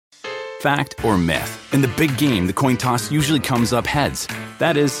Fact or myth? In the big game, the coin toss usually comes up heads.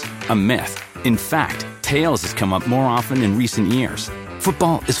 That is a myth. In fact, tails has come up more often in recent years.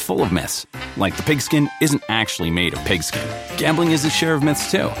 Football is full of myths. Like the pigskin isn't actually made of pigskin. Gambling is a share of myths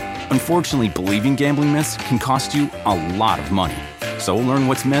too. Unfortunately, believing gambling myths can cost you a lot of money. So learn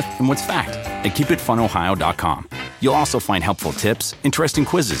what's myth and what's fact at keepitfunohio.com. You'll also find helpful tips, interesting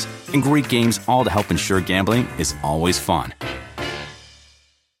quizzes, and great games, all to help ensure gambling is always fun.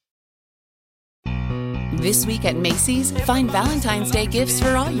 This week at Macy's, find Valentine's Day gifts for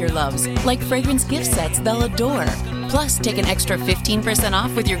all your loves, like fragrance gift sets they'll adore. Plus, take an extra 15%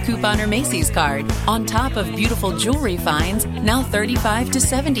 off with your coupon or Macy's card, on top of beautiful jewelry finds, now 35 to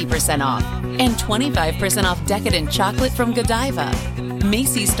 70% off, and 25% off decadent chocolate from Godiva.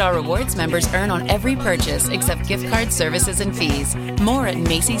 Macy's Star Rewards members earn on every purchase except gift card services and fees. More at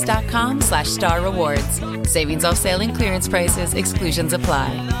Macys.com/Star Rewards. Savings off sale and clearance prices. Exclusions apply.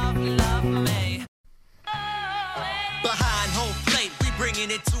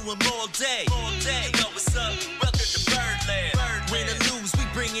 Bringing it to them all day. You know what's up? Welcome to Birdland. Win or lose, we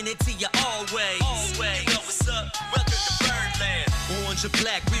bringing it to you always. You know what's up? Welcome to Birdland. Orange or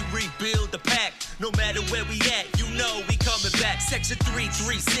black, we rebuild the pack. No matter where we at, you know we coming back. Section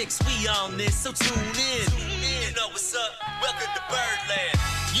 336, we on this, so tune in. You know what's up? Welcome to Birdland.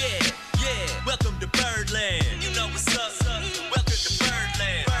 Yeah. Welcome to Birdland. You know what's up? Welcome to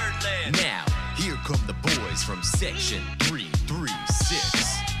Birdland. Now, here come the boys from Section 336.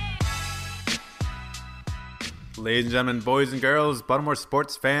 Ladies and gentlemen, boys and girls, Baltimore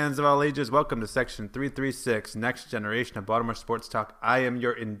sports fans of all ages, welcome to Section 336, Next Generation of Baltimore Sports Talk. I am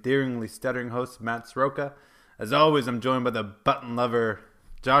your endearingly stuttering host, Matt Soroka. As always, I'm joined by the button lover,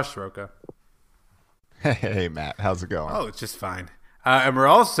 Josh Soroka. Hey, Matt, how's it going? Oh, it's just fine. And we're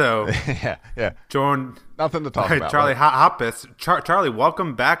also joined nothing to talk by about. Charlie Hoppus. Charlie,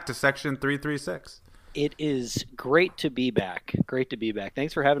 welcome back to Section 336. It is great to be back.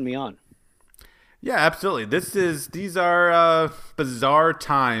 Thanks for having me on. Yeah, absolutely. These are bizarre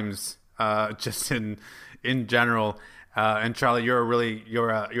times, just in general. And Charlie, you're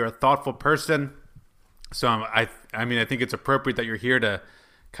a thoughtful person. So I think it's appropriate that you're here to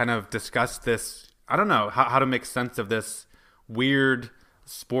kind of discuss this. I don't know how to make sense of this weird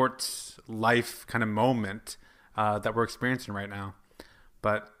sports life kind of moment that we're experiencing right now.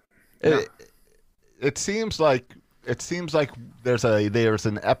 But it seems like there's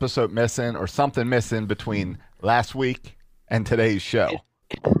an episode missing or something missing between last week and today's show.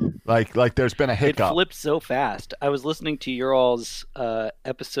 Like there's been a hiccup. It flipped so fast. I was listening to your all's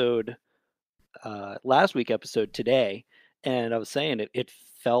episode, last week episode today, and I was saying it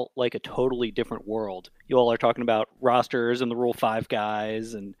felt like a totally different world. You all are talking about rosters and the Rule 5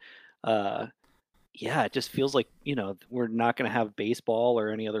 guys, and it just feels like, we're not going to have baseball or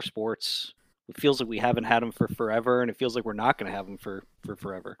any other sports. It feels like we haven't had them for forever, and it feels like we're not going to have them for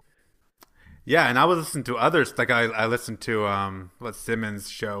forever. Yeah, and I was listening to others. Like I listened to Simmons'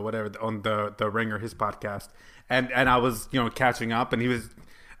 show, whatever, on the Ringer, his podcast, and I was catching up, and he was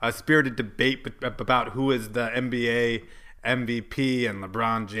a spirited debate about who is the NBA MVP and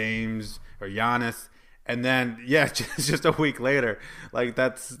LeBron James or Giannis, and then just a week later, like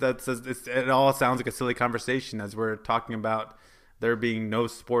it all sounds like a silly conversation as we're talking about there being no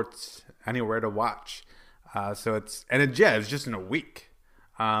sports anywhere to watch. So it's just in a week.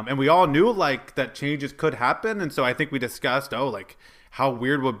 And we all knew like that changes could happen. And so I think we discussed, how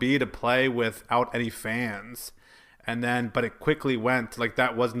weird it would be to play without any fans. And then, but it quickly went, like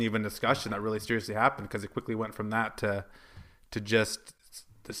that wasn't even a discussion that really seriously happened, because it quickly went from that to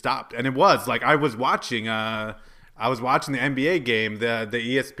stop. And it was like, I was watching the NBA game, the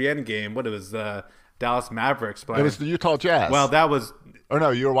ESPN game. What it was, the Dallas Mavericks playing. It was the Utah Jazz. Well, that was. Oh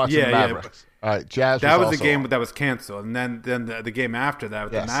no, you were watching the Mavericks. All right, Jazz. That was also the game on. that was canceled, and then the game after that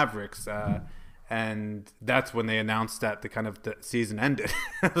with the Mavericks, and that's when they announced that the season ended.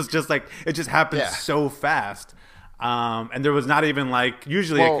 It was just like it just happened so fast, and there was not even like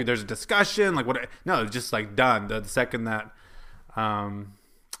usually there's a discussion like what. No, it's just like done the second that. So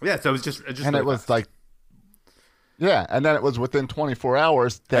it was just and really it was fast. like. Yeah, and then it was within 24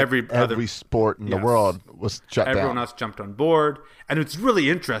 hours that every sport in the world was shut down. Everyone else jumped on board. And it's really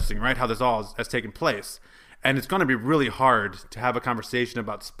interesting, right, how this all has taken place. And it's going to be really hard to have a conversation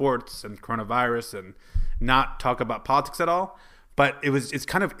about sports and coronavirus and not talk about politics at all. But it's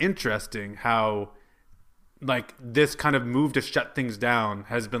kind of interesting how, like, this kind of move to shut things down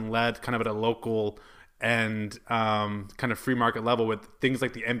has been led kind of at a local and kind of free market level with things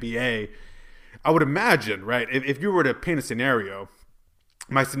like the NBA. I would imagine, right, if you were to paint a scenario,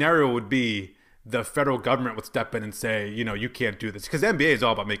 my scenario would be the federal government would step in and say, you can't do this, because the NBA is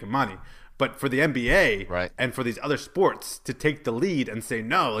all about making money. But for the NBA Right. and for these other sports to take the lead and say,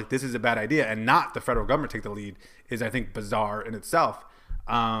 no, like, this is a bad idea, and not the federal government take the lead is, I think, bizarre in itself.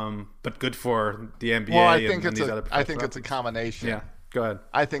 But good for the NBA Well, and these other I think it's a athletes. combination. Yeah, go ahead.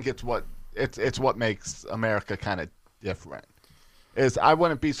 I think it's what makes America kind of different. Is I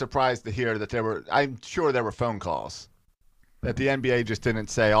wouldn't be surprised to hear that I'm sure there were phone calls that the NBA just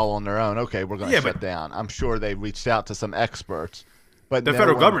didn't say all on their own. Okay, we're going to shut down. I'm sure they reached out to some experts, but The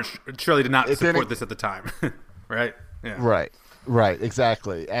federal government surely did not support this at the time, right? Yeah. Right,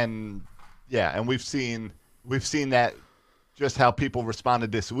 exactly, and we've seen that just how people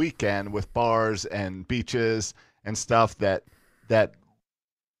responded this weekend with bars and beaches and stuff that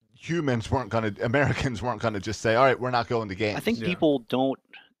Americans weren't going to just say, all right, we're not going to games. I think people don't.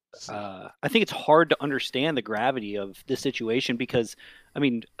 I think it's hard to understand the gravity of this situation because, I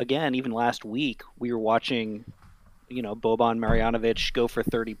mean, again, even last week we were watching, Boban Marjanovic go for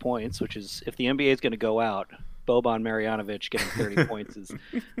 30 points, which is, if the NBA is going to go out, Boban Marjanovic getting 30 points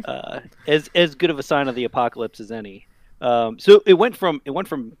is as good of a sign of the apocalypse as any. So it went from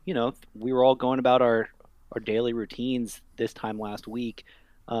we were all going about our daily routines this time last week.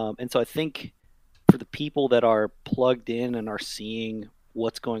 And so I think for the people that are plugged in and are seeing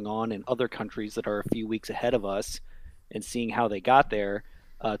what's going on in other countries that are a few weeks ahead of us and seeing how they got there,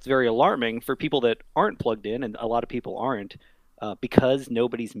 it's very alarming. For people that aren't plugged in, and a lot of people aren't, because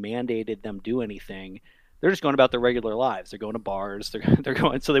nobody's mandated them do anything, they're just going about their regular lives. They're going to bars. They're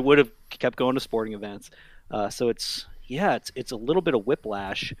going. So they would have kept going to sporting events. So it's a little bit of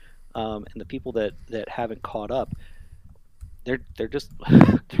whiplash, and the people that haven't caught up, they're just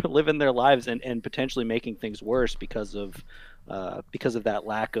they're living their lives and potentially making things worse because of that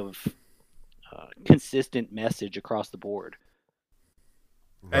lack of consistent message across the board.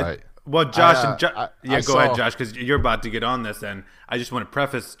 Right. Well, Josh, go ahead, Josh, because you're about to get on this, and I just want to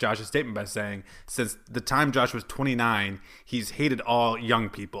preface Josh's statement by saying, since the time Josh was 29, he's hated all young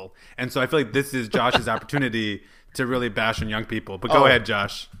people, and so I feel like this is Josh's opportunity to really bash on young people. But go ahead,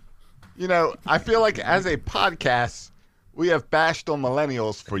 Josh. I feel like as a podcast, we have bashed on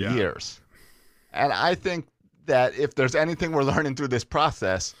millennials for years, and I think that if there's anything we're learning through this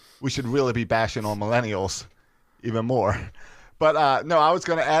process, we should really be bashing on millennials even more. But no, I was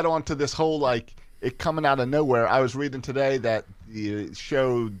going to add on to this whole, like, it coming out of nowhere. I was reading today that the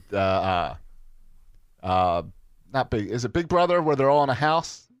show, is it Big Brother, where they're all in a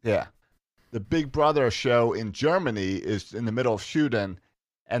house? Yeah. The Big Brother show in Germany is in the middle of shooting,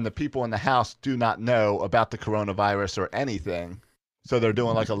 and the people in the house do not know about the coronavirus or anything. So they're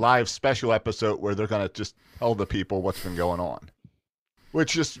doing like a live special episode where they're going to just tell the people what's been going on.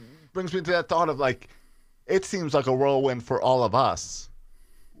 Which just brings me to that thought of, like, it seems like a whirlwind for all of us,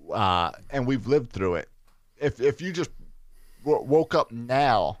 and we've lived through it. If you just woke up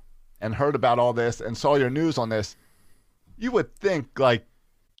now and heard about all this and saw your news on this, you would think like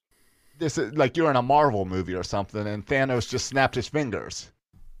this is like you're in a Marvel movie or something, and Thanos just snapped his fingers.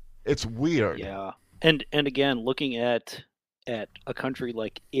 It's weird. Yeah, and again, looking at a country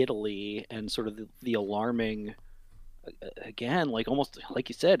like Italy and sort of the alarming. Again, like almost like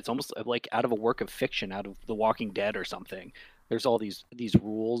you said, it's almost like out of a work of fiction, out of The Walking Dead or something. There's all these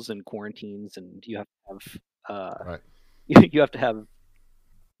rules and quarantines, and you have to have right. You have to have,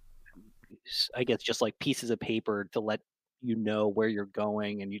 I guess, just like pieces of paper to let you know where you're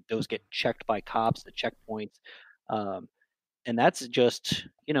going, and those get checked by cops, the checkpoints, and that's just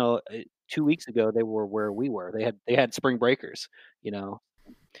 2 weeks ago they were where we were. They had spring breakers.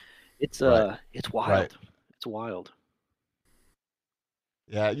 It's Right. it's wild. Right. It's wild.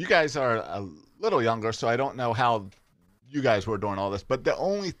 Yeah, you guys are a little younger, so I don't know how you guys were doing all this. But the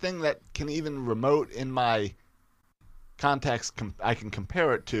only thing that can even remote in my context I can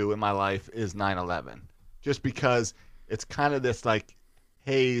compare it to in my life is 9/11. Just because it's kind of this like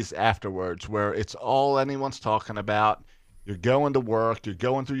haze afterwards where it's all anyone's talking about. You're going to work, you're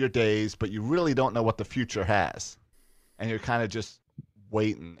going through your days, but you really don't know what the future has. And you're kind of just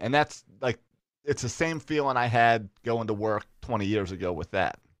waiting. And that's like, it's the same feeling I had going to work 20 years ago with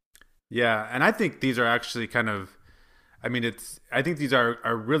that. Yeah, and I think these are actually kind of, I think these are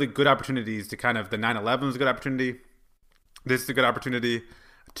really good opportunities to kind of, the 9/11 was a good opportunity. This is a good opportunity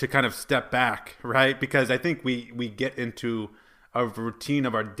to kind of step back, right? Because I think we get into a routine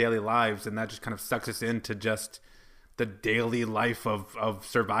of our daily lives, and that just kind of sucks us into just the daily life of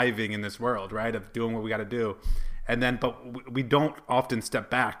surviving in this world, right? Of doing what we got to do. And then, but we don't often step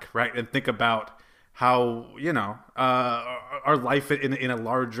back, right? And think about how, our life in a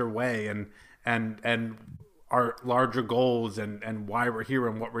larger way and our larger goals and why we're here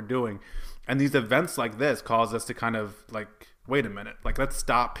and what we're doing. And these events like this cause us to kind of like, wait a minute, like let's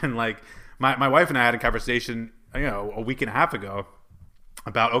stop. And like my wife and I had a conversation, a week and a half ago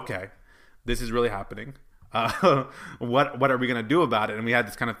about, okay, this is really happening. What are we going to do about it? And we had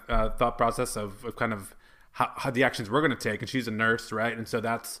this kind of thought process of kind of how the actions we're going to take. And she's a nurse, right? And so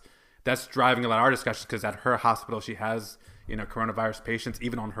that's driving a lot of our discussions, because at her hospital she has coronavirus patients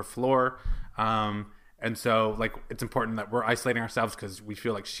even on her floor, and so like it's important that we're isolating ourselves because we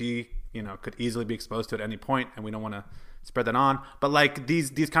feel like she could easily be exposed to it at any point, and we don't want to spread that on. But like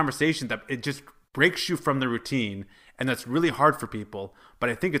these conversations, that it just breaks you from the routine, and that's really hard for people. But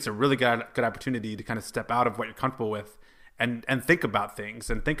I think it's a really good opportunity to kind of step out of what you're comfortable with and think about things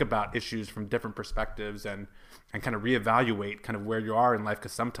and think about issues from different perspectives and kind of reevaluate kind of where you are in life,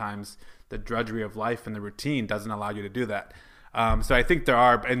 because sometimes the drudgery of life and the routine doesn't allow you to do that. So I think there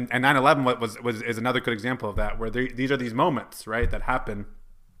are, and 9/11 is another good example of that, where these are these moments, right, that happen,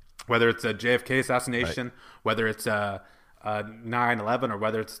 whether it's a JFK assassination, right, whether it's a 9/11, or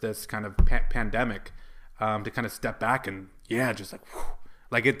whether it's this kind of pandemic, to kind of step back and just like, whew,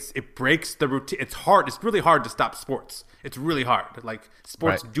 like it breaks the routine. It's hard. It's really hard to stop sports. It's really hard. Like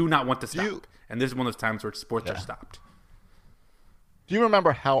sports do not want to stop. And this is one of those times where sports are stopped. Do you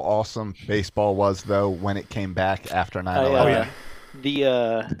remember how awesome baseball was, though, when it came back after 9/11?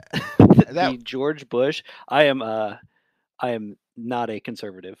 The George Bush. I am not a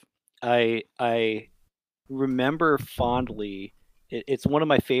conservative. I remember fondly. It's one of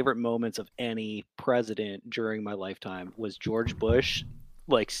my favorite moments of any president during my lifetime was George Bush,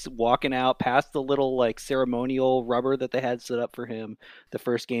 like walking out past the little like ceremonial rubber that they had set up for him the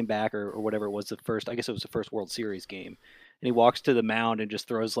first game back, or whatever it was, I guess it was the first World Series game. And he walks to the mound and just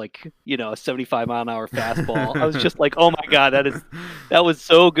throws like, a 75-mile-an-hour fastball. I was just like, oh my God, that was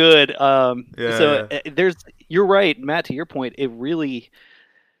so good. You're right, Matt, to your point, it really,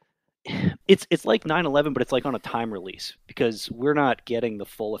 it's like 9/11, but it's like on a time release, because we're not getting the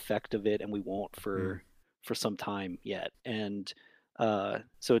full effect of it, and we won't for some time yet. And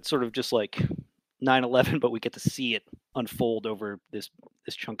so it's sort of just like 9/11, but we get to see it unfold over this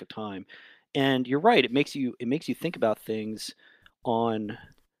chunk of time. And you're right, it makes you think about things on.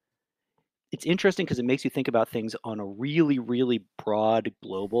 It's interesting because it makes you think about things on a really, really broad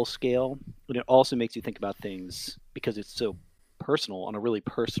global scale, but it also makes you think about things because it's so personal on a really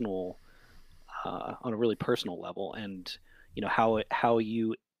personal level, and how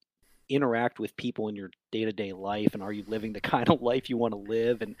you interact with people in your day-to-day life, and are you living the kind of life you want to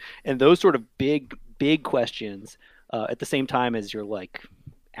live, and those sort of big questions, at the same time as you're like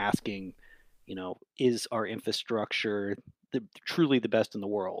asking, is our infrastructure truly the best in the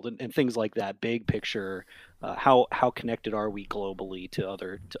world, and things like that, big picture, how connected are we globally to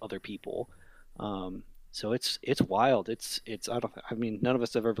other people. So it's wild. It's none of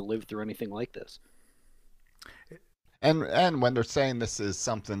us have ever lived through anything like this. And when they're saying this is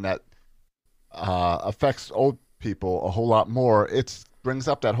something that affects old people a whole lot more, it brings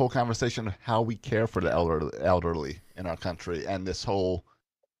up that whole conversation of how we care for the elderly in our country, and this whole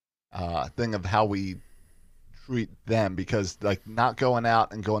thing of how we treat them, because like not going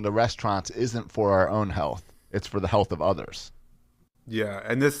out and going to restaurants isn't for our own health, it's for the health of others. Yeah,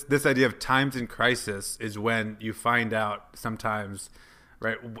 and this idea of times in crisis is when you find out sometimes,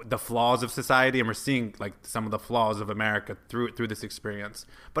 right, the flaws of society, and we're seeing like some of the flaws of America through this experience.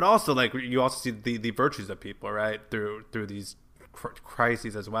 But also like you also see the virtues of people, right, through these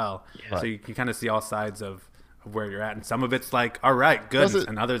crises as well. Yeah. So you can kind of see all sides of where you're at, and some of it's like, all right, good,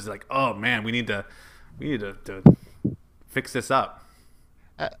 and others like, oh man, we need to fix this up.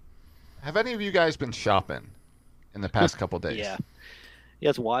 Have any of you guys been shopping in the past couple days? Yeah,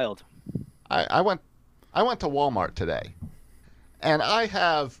 it's wild. I went to Walmart today, and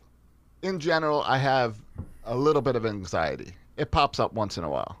in general, I have a little bit of anxiety. It pops up once in a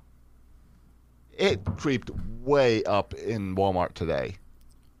while. It creeped way up in Walmart today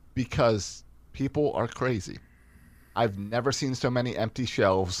because people are crazy. I've never seen so many empty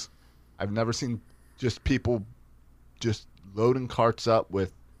shelves. I've never seen just people just loading carts up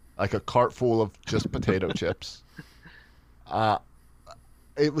with like a cart full of just potato chips.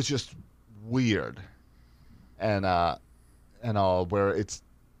 It was just weird, and all, where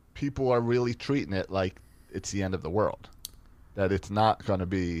people are really treating it like it's the end of the world, that it's not going to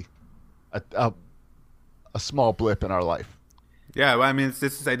be a small blip in our life. Yeah, well, I mean, it's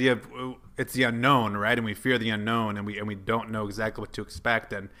this idea of it's the unknown, right? And we fear the unknown, and we don't know exactly what to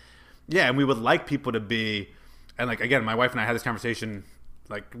expect, and we would like people to be, and like again, my wife and I had this conversation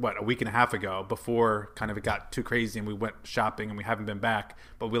like a week and a half ago, before kind of it got too crazy and we went shopping and we haven't been back,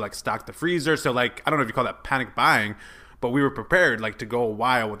 but we like stocked the freezer. So like, I don't know if you call that panic buying, but we were prepared like to go a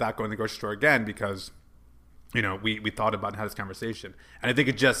while without going to the grocery store again because, you know, we thought about and had this conversation. And I think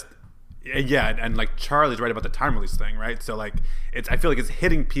it just, yeah, and like Charlie's right about the time release thing, right? So like I feel like it's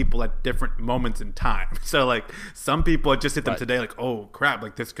hitting people at different moments in time. So like some people, it just hit them today, like, oh crap,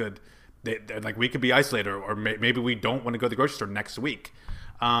 like this could, like we could be isolated, or maybe we don't want to go to the grocery store next week.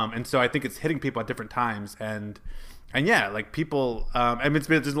 And so I think it's hitting people at different times, and yeah, like people, I mean,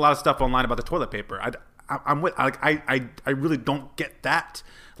 there's a lot of stuff online about the toilet paper. I'm with, like, I really don't get that,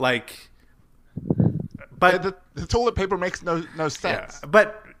 like, but the toilet paper makes no sense. Yeah,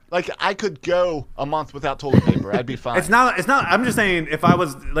 but like I could go a month without toilet paper, I'd be fine. It's not. I'm just saying, if I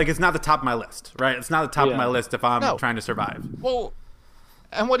was like, it's not the top of my list, right? It's not the top of my list if I'm trying to survive. Well,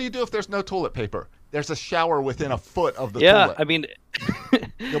 and what do you do if there's no toilet paper? There's a shower within a foot of the toilet. Yeah, I mean,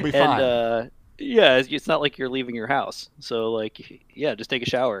 you'll be fine. And, yeah, it's not like you're leaving your house. So like, yeah, just take a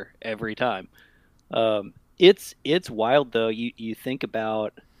shower every time. It's wild though. You think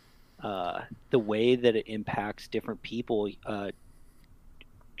about the way that it impacts different people.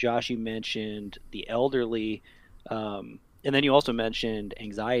 Josh, you mentioned the elderly, and then you also mentioned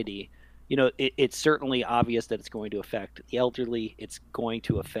anxiety. You know, it's certainly obvious that it's going to affect the elderly. It's going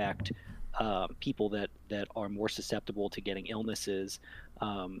to affect people that are more susceptible to getting illnesses.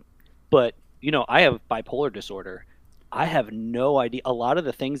 But, you know, I have bipolar disorder. I have no idea. A lot of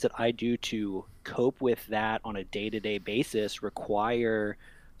the things that I do to cope with that on a day-to-day basis require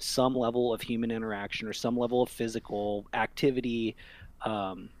some level of human interaction or some level of physical activity.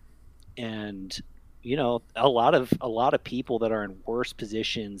 And, you know, a lot of people that are in worse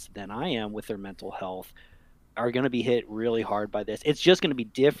positions than I am with their mental health are going to be hit really hard by this. It's just going to be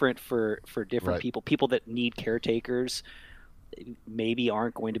different for different people. People that need caretakers maybe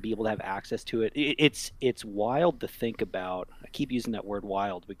aren't going to be able to have access to it. It's wild to think about. I keep using that word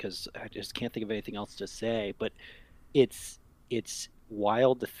wild because I just can't think of anything else to say, but it's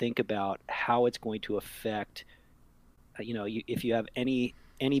wild to think about how it's going to affect, you know, if you have any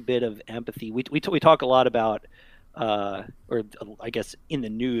bit of empathy. We talk a lot about, or I guess in the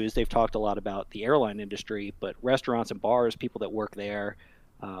news, they've talked a lot about the airline industry, but restaurants and bars, people that work there,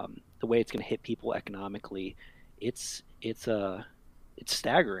 the way it's going to hit people economically, it's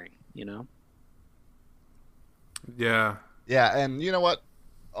staggering, you know? Yeah. Yeah. And you know what?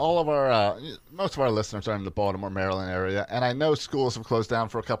 All of our, most of our listeners are in the Baltimore, Maryland area. And I know schools have closed down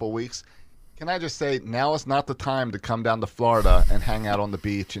for a couple of weeks. Can I just say, now is not the time to come down to Florida and hang out on the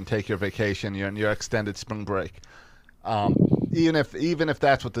beach and take your vacation, your extended spring break. Even if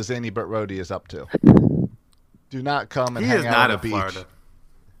that's what the Zany Burt Roadie is up to. Do not come and hang out on the beach. Florida.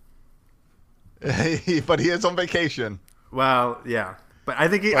 But he is on vacation. Well, yeah. But I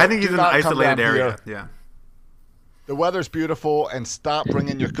think he's in an isolated area. Yeah. The weather's beautiful, and stop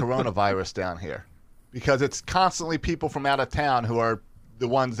bringing your coronavirus down here. Because it's constantly people from out of town who are the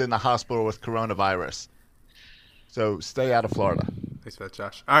ones in the hospital with coronavirus. So stay out of Florida. Thanks for that,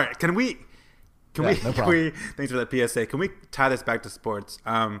 Josh. All right, can we thanks for that PSA. Can we tie this back to sports?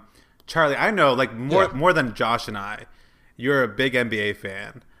 Charlie, I know like more than Josh and I, you're a big NBA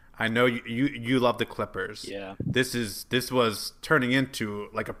fan. I know you love the Clippers. Yeah. This was turning into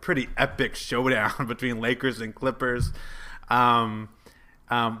like a pretty epic showdown between Lakers and Clippers.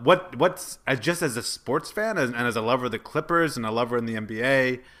 What's just as a sports fan and as a lover of the Clippers and a lover in the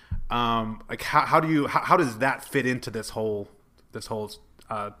NBA, like how does that fit into this whole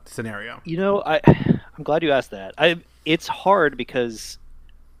scenario? You know, I'm glad you asked that. It's hard because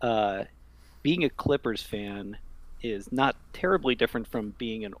being a Clippers fan is not terribly different from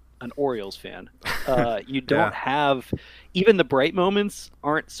being an Orioles fan. You don't have, even the bright moments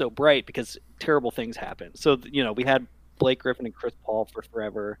aren't so bright because terrible things happen. So, you know, we had Blake Griffin and Chris Paul for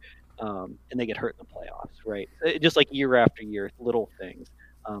forever, and they get hurt in the playoffs, right? Just like year after year, little things.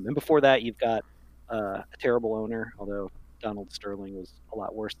 And before that, you've got a terrible owner, although Donald Sterling was a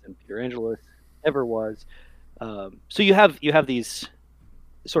lot worse than Peter Angelos ever was. So you have these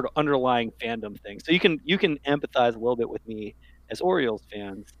sort of underlying fandom things. So you can empathize a little bit with me as Orioles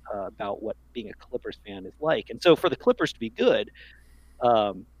fans about what being a Clippers fan is like. And so for the Clippers to be good,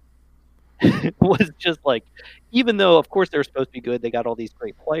 was just like, even though of course they're supposed to be good, they got all these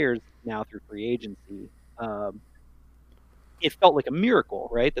great players now through free agency. It felt like a miracle,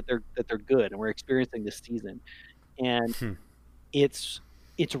 right? That they're good and we're experiencing this season. And it's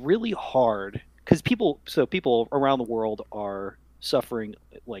really hard because people around the world are suffering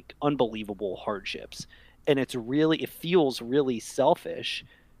like unbelievable hardships, and it feels really selfish.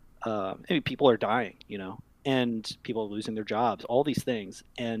 I mean, people are dying, you know, and people losing their jobs, all these things.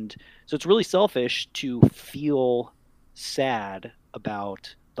 And so it's really selfish to feel sad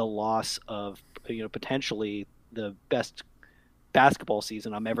about the loss of, potentially the best basketball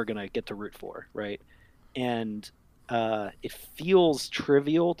season I'm ever going to get to root for, right? And it feels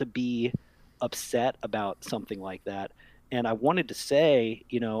trivial to be upset about something like that. And I wanted to say,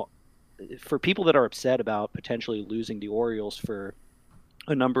 for people that are upset about potentially losing the Orioles for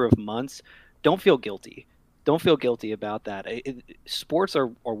a number of months, don't feel guilty. Don't feel guilty about that. Sports are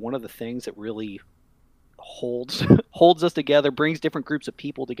one of the things that really holds us together, brings different groups of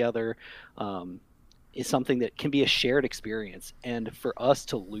people together, is something that can be a shared experience. And for us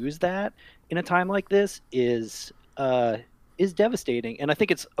to lose that in a time like this is devastating. And I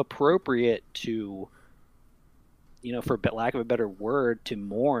think it's appropriate to, for lack of a better word, to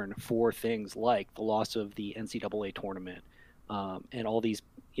mourn for things like the loss of the NCAA tournament, and all these,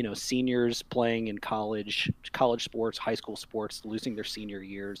 seniors playing in college sports, high school sports, losing their senior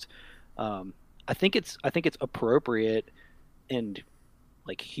years. I think it's appropriate and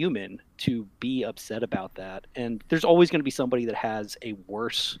like human to be upset about that. And there's always going to be somebody that has a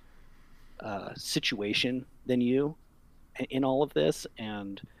worse situation than you in all of this.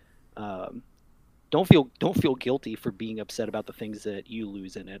 And don't feel guilty for being upset about the things that you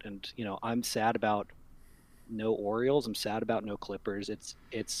lose in it. And I'm sad about no Orioles. I'm sad about no Clippers.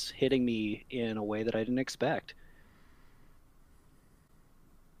 It's hitting me in a way that I didn't expect.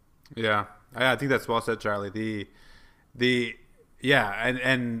 Yeah, I think that's well said, Charlie. And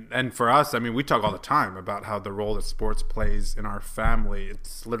for us, I mean, we talk all the time about how the role that sports plays in our family.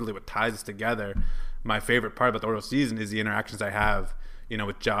 It's literally what ties us together. My favorite part about the Orioles season is the interactions I have,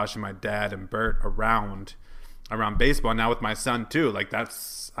 with Josh and my dad and Bert around baseball. Now with my son too. Like I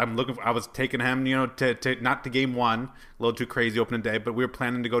was taking him, to not to game one, a little too crazy opening day, but we were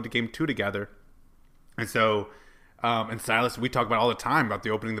planning to go to game two together. And so, and Silas, we talk about all the time about the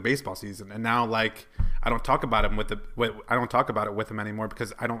opening of the baseball season. And now, like, I don't talk about it with him anymore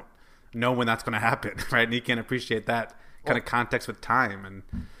because I don't know when that's going to happen, right? And he can't appreciate that kind of context with time. And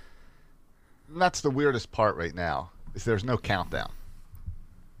that's the weirdest part right now is there's no countdown.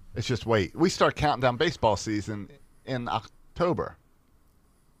 It's just wait. We start counting down baseball season in October.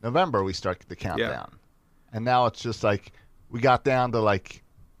 November we start the countdown. And now it's just like we got down to like,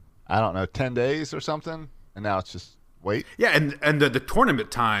 I don't know, 10 days or something. And now it's just wait. Yeah, and the tournament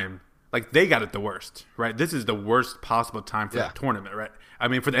time, like they got it the worst, right? This is the worst possible time for the tournament, right? I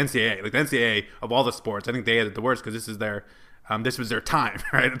mean, for the NCAA, like the NCAA of all the sports, I think they had it the worst because this was their time,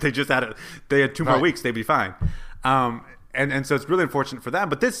 right? They had 2 more weeks, they'd be fine. And so it's really unfortunate for them.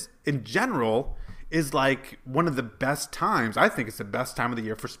 But this, in general, is like one of the best times. I think it's the best time of the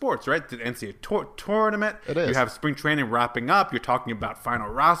year for sports, right? The NCAA tournament. It is. You have spring training wrapping up. You're talking about final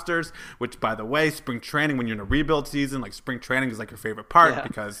rosters, which, by the way, spring training, when you're in a rebuild season, like spring training is like your favorite part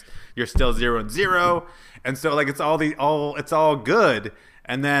because you're still 0-0. And so like it's all good.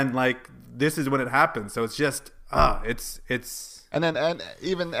 And then like this is when it happens. So it's just it's And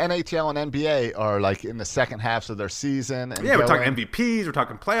even NHL and NBA are like in the second halves of their season. And we're talking MVPs, we're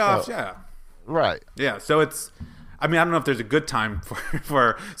talking playoffs, Right. Yeah, so it's – I mean, I don't know if there's a good time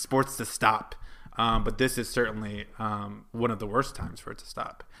for sports to stop, but this is certainly one of the worst times for it to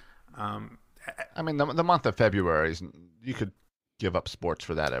stop. I mean, the month of February, you could give up sports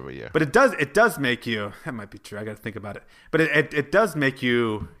for that every year. But it does make you – that might be true. I got to think about it. But it does make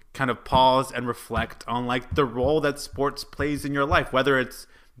you kind of pause and reflect on, like, the role that sports plays in your life, whether it's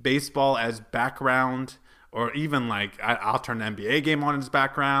baseball as background or even, like, I'll turn an NBA game on as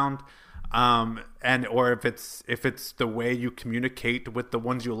background – or if it's the way you communicate with the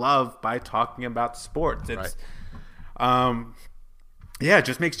ones you love by talking about sports. It's it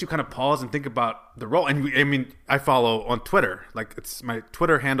just makes you kind of pause and think about the role. And I follow on Twitter, like it's my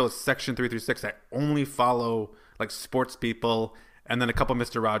Twitter handle is section336. I only follow like sports people and then a couple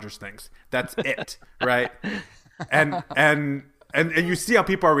Mr. Rogers things. That's it. Right. And you see how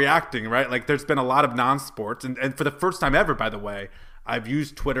people are reacting, right? Like there's been a lot of non-sports and for the first time ever, by the way, I've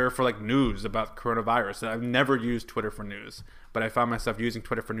used Twitter for like news about coronavirus. I've never used Twitter for news, but I found myself using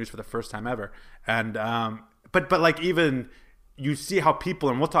Twitter for news for the first time ever. And but like even you see how people,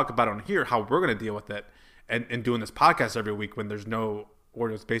 and we'll talk about it on here, how we're going to deal with it and doing this podcast every week when there's no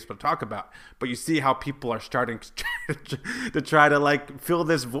Orioles baseball to talk about. But you see how people are starting to try to like fill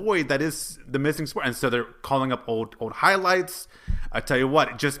this void that is the missing sport. And so they're calling up old highlights. I tell you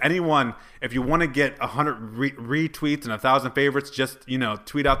what, just anyone, if you want to get 100 retweets and 1,000 favorites, just,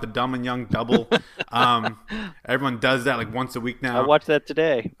 tweet out the Dumb and Young double. Everyone does that like once a week now. I watched that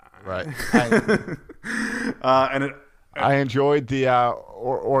today. Right. I enjoyed the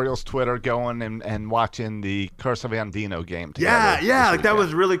Orioles Twitter going and watching the Curse of Andino game together. Yeah, like that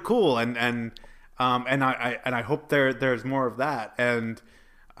was really cool, and I hope there's more of that. And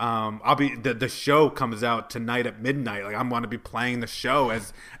I'll be the show comes out tonight at midnight. Like I'm going to be playing the show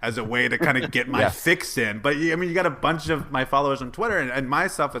as a way to kind of get my fix in. But I mean, you got a bunch of my followers on Twitter and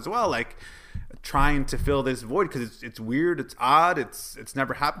myself as well, like trying to fill this void because it's weird, it's odd, it's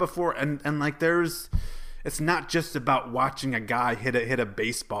never happened before, and like it's not just about watching a guy hit a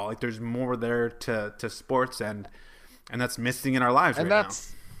baseball. Like there's more there to sports, and that's missing in our lives right now.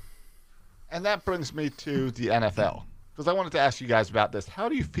 And that brings me to the NFL, because I wanted to ask you guys about this. How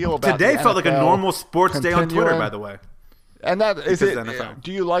do you feel about today? The felt NFL like a normal sports day on Twitter, by the way. And that is it. NFL.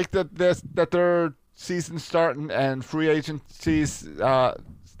 Do you like that their season's starting and free agencies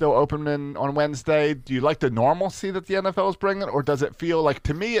still opening on Wednesday? Do you like the normalcy that the NFL is bringing, or does it feel like,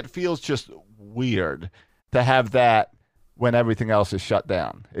 to me, it feels just weird to have that when everything else is shut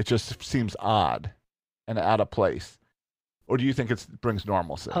down? It just seems odd and out of place. Or do you think it brings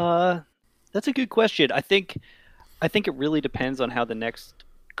normalcy? That's a good question. I think it really depends on how the next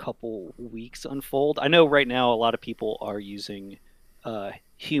couple weeks unfold. I know right now a lot of people are using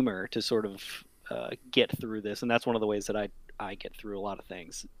humor to sort of get through this, and that's one of the ways that I get through a lot of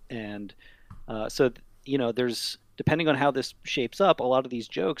things. And so there's, depending on how this shapes up, a lot of these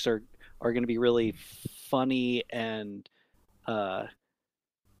jokes are going to be really funny and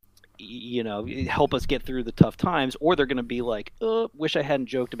help us get through the tough times, or they're going to be like, oh, wish I hadn't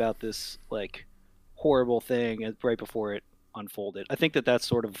joked about this like horrible thing right before it unfolded. I think that's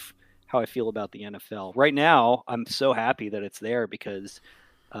sort of how I feel about the NFL right now. I'm so happy that it's there because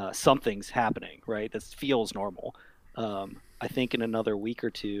something's happening, right? That feels normal. I think in another week or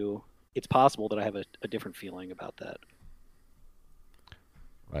two, it's possible that I have a different feeling about that.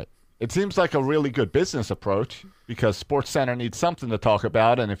 Right. It seems like a really good business approach because SportsCenter needs something to talk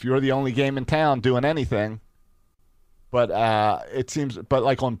about, and if you're the only game in town doing anything, but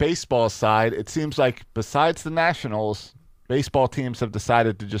like on baseball's side, it seems like besides the Nationals, baseball teams have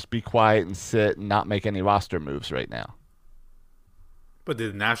decided to just be quiet and sit and not make any roster moves right now. But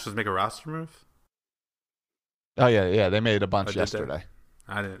did the Nationals make a roster move? Oh yeah, they made a bunch yesterday.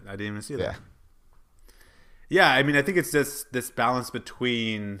 I didn't even see that. Yeah, I mean, I think it's this balance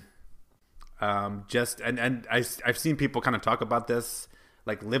between I've seen people kind of talk about this,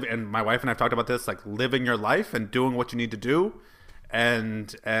 like and my wife and I've talked about this, like living your life and doing what you need to do,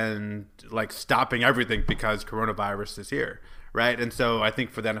 and like stopping everything because coronavirus is here, right? And so I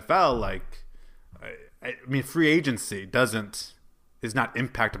think for the NFL, like, I mean, free agency is not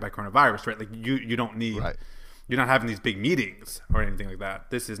impacted by coronavirus, right? Like you don't need. Right. You're not having these big meetings or anything like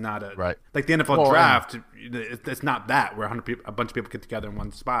that. This is not like the NFL draft. It's not that where a bunch of people get together in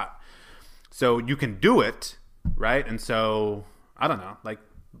one spot. So you can do it, right? And so I don't know, like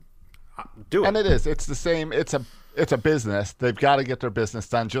do it. And it's the same. It's a business. They've got to get their business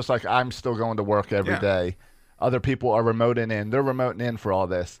done. Just like I'm still going to work every day. Other people are remoting in. They're remoting in for all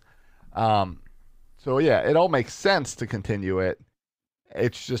this. So yeah, it all makes sense to continue it.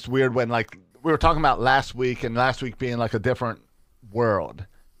 It's just weird when like. We were talking about last week being like a different world.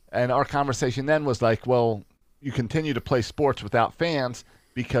 And our conversation then was like, well, you continue to play sports without fans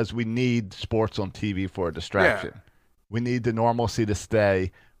because we need sports on TV for a distraction. Yeah. We need the normalcy to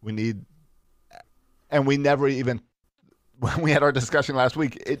stay. And we never even, when we had our discussion last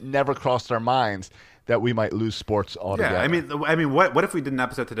week, it never crossed our minds that we might lose sports altogether. Yeah, I mean, what if we did an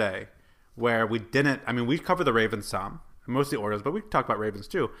episode today where we didn't, I mean, we covered the Ravens some, mostly Orioles, but we talk about Ravens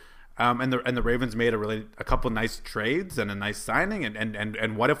too. And the Ravens made a couple nice trades and a nice signing,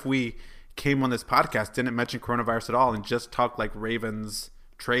 and what if we came on this podcast, didn't mention coronavirus at all, and just talk like Ravens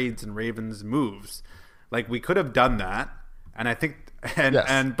trades and Ravens moves? Like we could have done that, and I think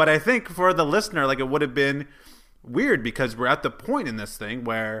but I think for the listener, like it would have been weird because we're at the point in this thing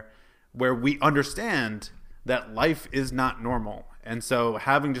where we understand that life is not normal, and so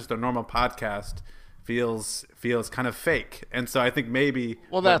having just a normal podcast feels kind of fake. And so I think maybe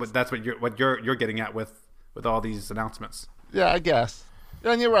that's what you're getting at with all these announcements. Yeah, I guess.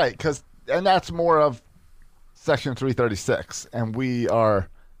 And you're right, and that's more of Section 336. And we are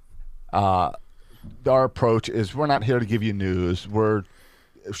our approach is we're not here to give you news. We're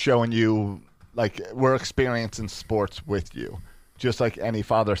showing you like we're experiencing sports with you, just like any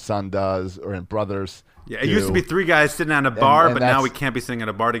father-son does or in brothers. Yeah, it used to be three guys sitting at a bar, but now we can't be sitting at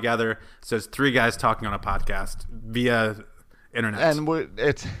a bar together. So it's three guys talking on a podcast via internet. And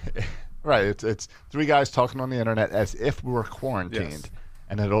it's three guys talking on the internet as if we're quarantined,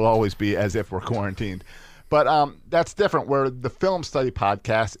 and it'll always be as if we're quarantined. But that's different. Where the Film Study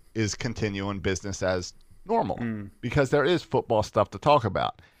podcast is continuing business as normal because there is football stuff to talk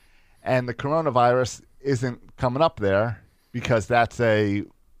about. And the coronavirus isn't coming up there because that's a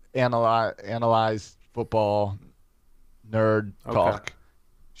analyzed football nerd talk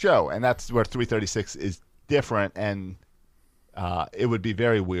show. And that's where 336 is different. And it would be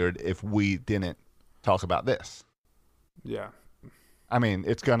very weird if we didn't talk about this. Yeah. I mean,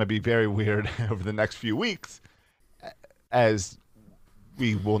 it's going to be very weird over the next few weeks as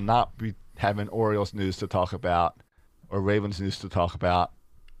we will not be having Orioles news to talk about or Ravens news to talk about,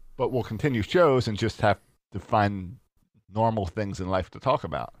 but we'll continue shows and just have to find normal things in life to talk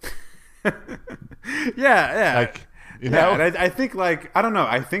about. Yeah. Like, you know? And I think, like, I don't know.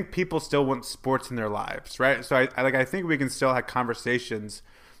 I think people still want sports in their lives, right? So I think we can still have conversations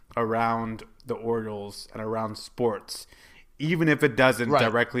around the Orioles and around sports, even if it doesn't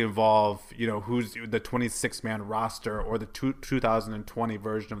directly involve, who's the 26-man roster or the 2020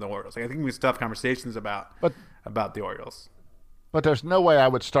 version of the Orioles. Like, I think we can still have conversations about the Orioles. But there's no way I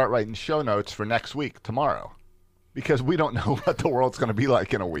would start writing show notes for next week, tomorrow, because we don't know what the world's going to be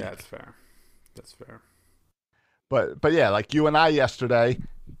like in a week. Yeah, that's fair. But yeah, like you and I yesterday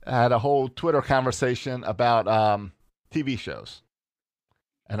had a whole Twitter conversation about TV shows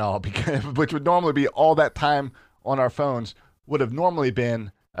and all, because, which would normally be all that time on our phones would have normally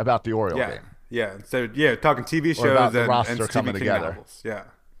been about the Oriole game. Yeah. So talking TV shows about the and roster Stephen coming King together. novels. Yeah.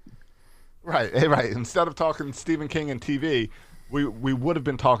 Right. Instead of talking Stephen King and TV, we would have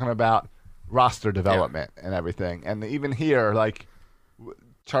been talking about roster development and everything. And even here, like,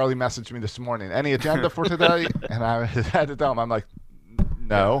 Charlie messaged me this morning, any agenda for today? And I had to tell him, I'm like,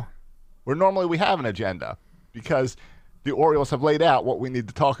 no. We have an agenda because the Orioles have laid out what we need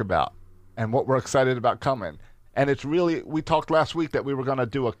to talk about and what we're excited about coming. And it's really, we talked last week that we were going to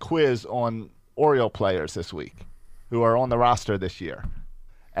do a quiz on Oriole players this week who are on the roster this year.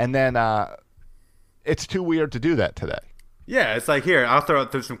 And then it's too weird to do that today. Yeah, it's like, here, I'll throw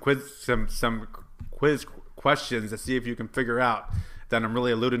out some quiz questions to see if you can figure out that I'm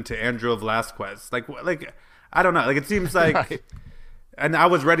really alluding to Andrew Velazquez. Like I don't know. Like, it seems like, right. And I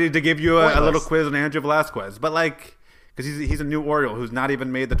was ready to give you a little quiz on Andrew Velazquez, but like, because he's a new Oriole who's not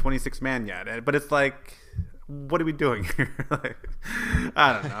even made the 26-man yet. But it's like, what are we doing here? Like,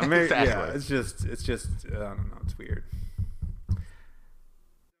 I don't know. Maybe, exactly. Yeah, it's just I don't know. It's weird.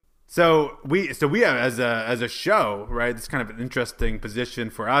 So we have as a show, right? It's kind of an interesting position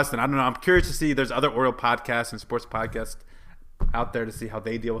for us, and I don't know. I'm curious to see. There's other Oriole podcasts and sports podcasts out there to see how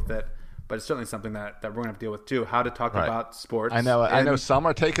they deal with it. But it's certainly something that we're gonna have to deal with too. How to talk about sports. I know some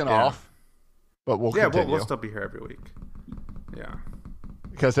are taking off, but we'll continue. We'll still be here every week. Yeah.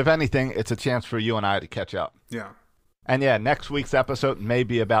 Because if anything, it's a chance for you and I to catch up. Yeah. And yeah, next week's episode may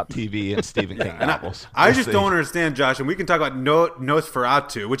be about TV and Stephen King novels. I just don't understand, Josh, and we can talk about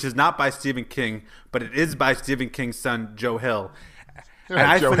Nosferatu, which is not by Stephen King, but it is by Stephen King's son, Joe Hill. And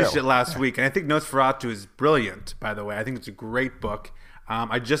I finished it last week, and I think Nosferatu is brilliant, by the way. I think it's a great book.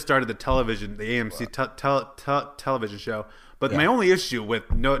 I just started the AMC television show. But my only issue with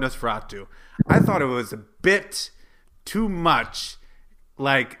Nosferatu, I thought it was a bit too much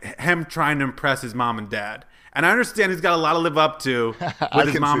like him trying to impress his mom and dad. And I understand he's got a lot to live up to with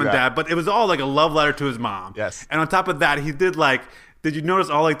his mom and dad, but it was all like a love letter to his mom. Yes. And on top of that, he did did you notice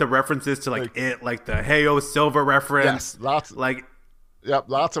all like the references to like the Heyo Silver reference? Yes, lots. Yep,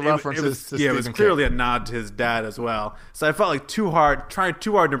 lots of references to Stephen King. It was clearly a nod to his dad as well. So I felt like trying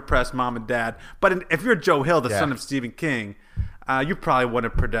too hard to impress mom and dad. But if you're Joe Hill, the son of Stephen King, you probably want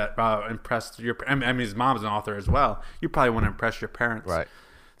to impress your. I mean, his mom's an author as well. You probably want to impress your parents, right?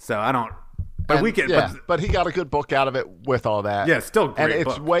 So I don't. But we can. Yeah, but he got a good book out of it with all that. Yeah, it's still a great and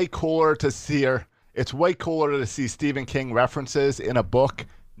it's book. way cooler to see her. It's way cooler to see Stephen King references in a book,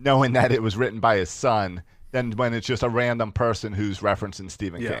 knowing that it was written by his son, than when it's just a random person who's referencing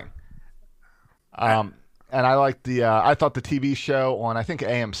Stephen King. And I like I thought the TV show on, I think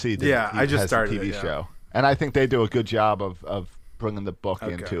AMC did. Yeah, I just started a TV it, show, and I think they do a good job of bringing the book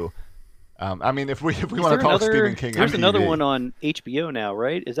into. I mean, if we want to talk Stephen King, there's another one on HBO now,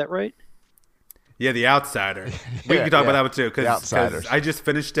 right? Is that right? Yeah, The Outsider. We can talk about that one too, because Outsiders. I just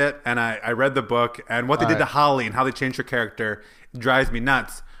finished it and I read the book, and what they did to Holly and how they changed her character drives me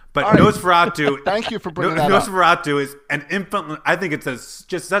nuts. But Nosferatu, thank you for bringing that up. Nosferatu is an infinite. I think it's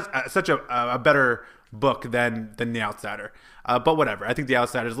such a better book than The Outsider. But whatever. I think The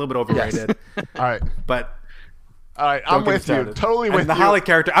Outsider is a little bit overrated. Yes. All right, but. All right, I'm with you. Totally with you. And the Holly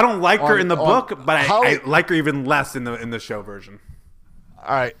character, I don't like her in the book, but Holly, I like her even less in the show version.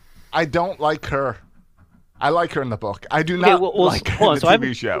 All right, I don't like her. I like her in the book. I do not like her in the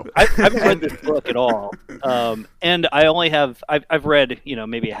TV show. I haven't read this book at all, and I only have I've read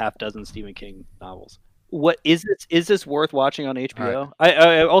maybe a half dozen Stephen King novels. What is this? Is this worth watching on HBO?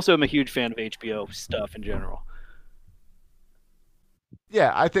 I also am a huge fan of HBO stuff in general.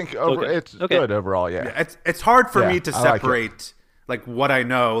 Yeah, I think it's good overall. Yeah, it's hard for Yeah, me to I like it. separate like what I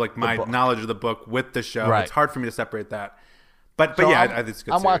know, like my book. knowledge of the book with the show. Right. It's hard for me to separate that. But So yeah, I'm, I think it's a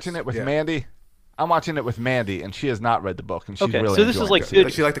good. I'm series. watching it with Yeah. Mandy. I'm watching it with Mandy, and she has not read the book, and she's Okay, really so this is enjoying like it. good-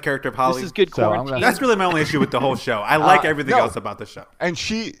 Does she like the character of Holly? This is good So I'm quarantine. gonna- That's really my only issue with the whole show. I like everything no. else about the show. And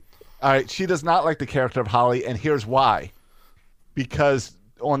she does not like the character of Holly, and here's why. Because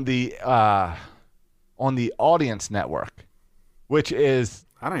on the Audience Network, which is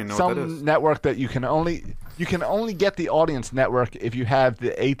I don't even know some what that is. network that you can only get the Audience Network if you have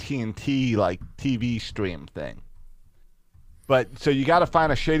the AT&T like TV stream thing. But so you got to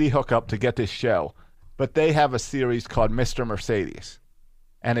find a shady hookup to get this show. But they have a series called Mr. Mercedes,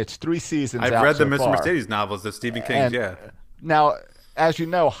 and it's 3 seasons. I've out read the so Mr. far. Mercedes novels, the Stephen King's. And Yeah. Now, as you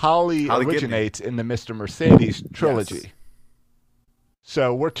know, Holly Holly Gibney. originates in the Mr. Mercedes trilogy. Yes.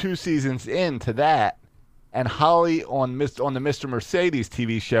 So we're 2 seasons into that, and Holly on the Mr. Mercedes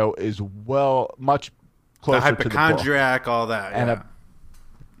TV show is much The closer to the book. hypochondriac, all that. And yeah.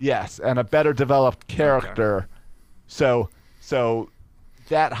 Yes, and a better developed character. So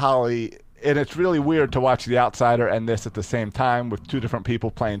that Holly, and it's really weird to watch The Outsider and this at the same time with 2 different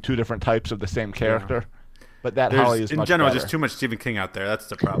people playing 2 different types of the same character. But that There's, Holly is in much general, better. just too much Stephen King out there. That's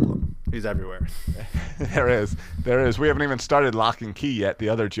the problem. He's everywhere. There is. We haven't even started Lock and Key yet, the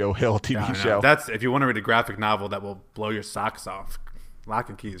other Joe Hill TV I know. show. That's if you want to read a graphic novel that will blow your socks off. Lock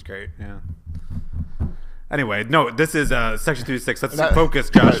and Key is great. Yeah. Anyway, no, this is Section 36. Let's focus,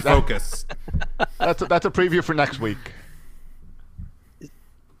 Josh. Focus. That's a preview for next week.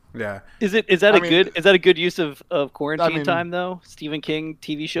 Yeah. Is that a good use of quarantine I time though? Stephen King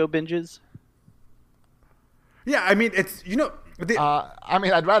TV show binges. Yeah, I mean, it's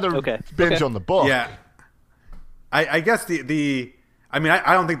I'd rather binge on the book. Yeah. I guess I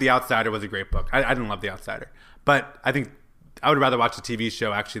don't think The Outsider was a great book. I didn't love The Outsider, but I think I would rather watch the TV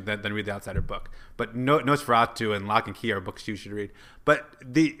show actually than read The Outsider book. But Nosferatu and Lock and Key are books you should read. But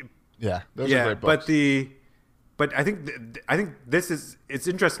those are great books. But I think it's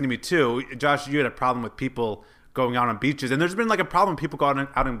interesting to me too. Josh, you had a problem with people going out on beaches, and there's been like a problem with people going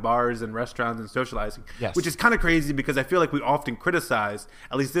out in bars and restaurants and socializing, Yes. which is kind of crazy because I feel like we often criticize,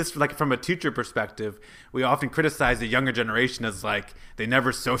 at least this like from a teacher perspective, we often criticize the younger generation as like they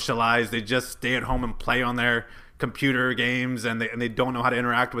never socialize, they just stay at home and play on their computer games, and they don't know how to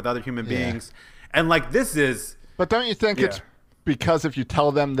interact with other human beings, and like this is. But don't you think it's because if you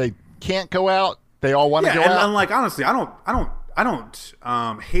tell them they can't go out, they all want to go out? And like honestly, I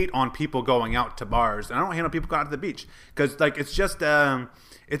don't hate on people going out to bars, and I don't hate on people going out to the beach because like it's just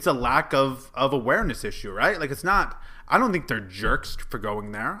it's a lack of awareness issue, right? Like it's not. I don't think they're jerks for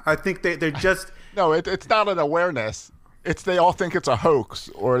going there. I think they're just. No, it's not an awareness. It's they all think it's a hoax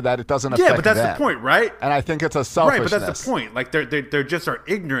or that it doesn't affect them. Yeah, but that's the point, right? And I think it's a selfishness. Right, but that's the point. Like they're just are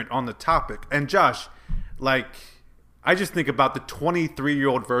ignorant on the topic. And Josh, like I just think about the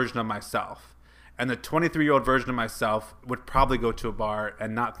 23-year-old version of myself. And the 23-year-old version of myself would probably go to a bar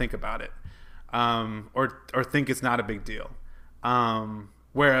and not think about it, or think it's not a big deal.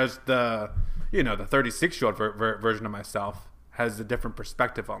 Whereas the 36-year-old version of myself has a different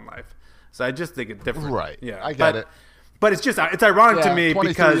perspective on life. So I just think it's different. Right. Yeah. I get it. But it's ironic to me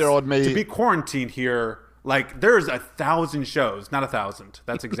because 23-year-old me. to be quarantined here, like there's 1,000 shows, not 1,000.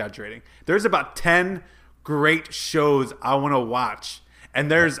 That's exaggerating. There's about 10 great shows I want to watch. And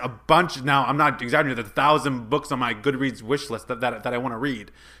there's a bunch now. I'm not exaggerating. There's 1,000 books on my Goodreads wish list that I want to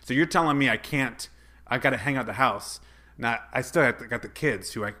read. So you're telling me I can't? I got to hang out the house. Now I still got the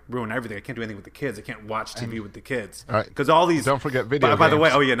kids who I ruin everything. I can't do anything with the kids. I can't watch TV with the kids. All right. Because all these. Don't forget video By the way,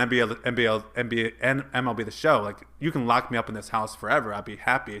 games. oh yeah, and NBA and MLB the Show. Like you can lock me up in this house forever. I'd be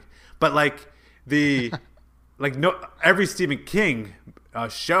happy. But like every Stephen King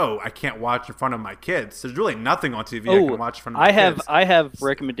show I can't watch in front of my kids. There's really nothing on TV I can watch in front of my kids. I have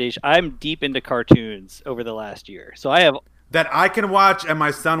recommendation. I'm deep into cartoons over the last year, so I have that I can watch, and my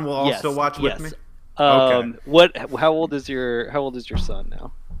son will also watch with me. Okay. How old is your son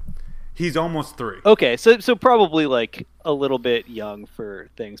now? He's almost 3. Okay, so probably like a little bit young for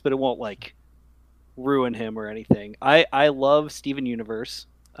things, but it won't like ruin him or anything. I love Steven Universe.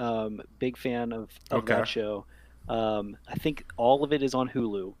 Big fan of that show. I think all of it is on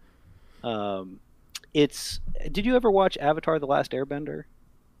Hulu. Did you ever watch Avatar: The Last Airbender?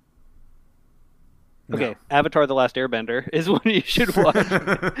 Okay, No. Avatar: The Last Airbender is one you should watch.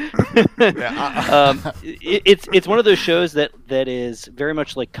 It's one of those shows that is very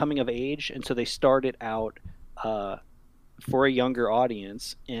much like coming of age, and so they started out for a younger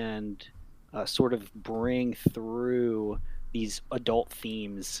audience, and sort of bring through these adult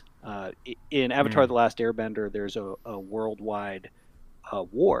themes. In Avatar: The Last Airbender, there's a worldwide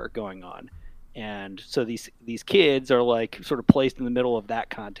war going on, and so these kids are like sort of placed in the middle of that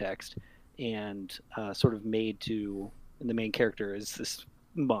context, and sort of made to. And the main character is this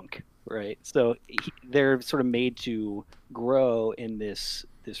monk, right? So they're sort of made to grow in this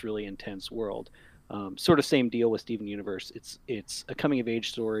really intense world. Sort of same deal with Steven Universe. It's a coming of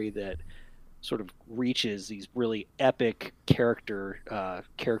age story that sort of reaches these really epic character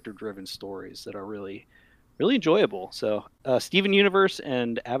driven stories that are really enjoyable. So Steven Universe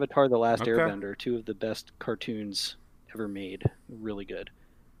and Avatar: The Last Airbender, two of the best cartoons ever made. Really good.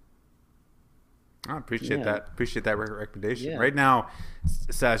 I appreciate that. Appreciate that recommendation. Yeah. Right now,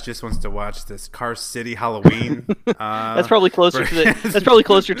 Saz just wants to watch this Car City Halloween. That's probably closer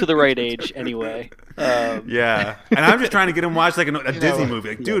to the right age, anyway. Yeah, and I'm just trying to get him watch like a Disney movie.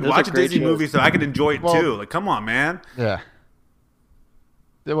 Like, dude, watch a Disney movie so I can enjoy it too. Like, come on, man. Yeah.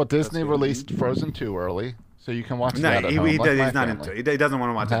 Well, Disney released Frozen 2 early, so you can watch that at home. He's not into it. He doesn't want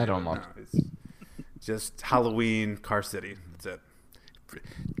to watch it. No, it's just Halloween, Car City. That's it.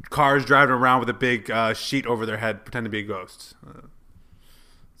 Cars driving around with a big sheet over their head, pretend to be ghosts.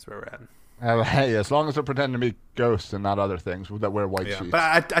 That's where we're at. Hey, as long as they're pretending to be ghosts and not other things that wear white sheets.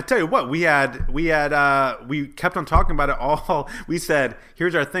 But I tell you what, we kept on talking about it all. We said,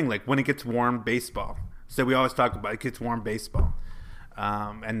 here's our thing, like when it gets warm, baseball. So we always talk about it gets warm, baseball.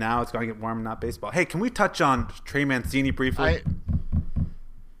 And now it's going to get warm, not baseball. Hey, can we touch on Trey Mancini briefly?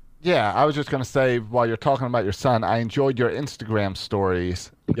 Yeah, I was just going to say, while you're talking about your son, I enjoyed your Instagram stories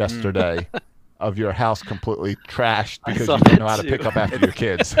yesterday of your house completely trashed because you didn't know how to pick up after your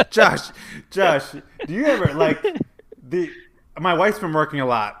kids. Josh, do you ever my wife's been working a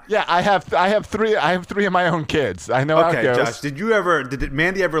lot. Yeah, I have three of my own kids. I know how it goes. Josh, did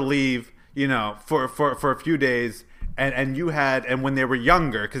Mandy ever leave, for a few days and you had, and when they were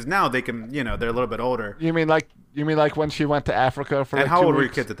younger, because now they can, they're a little bit older. You mean like when she went to Africa for and like how 2 old weeks? were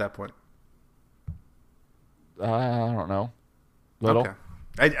your kids at that point? I don't know. Little.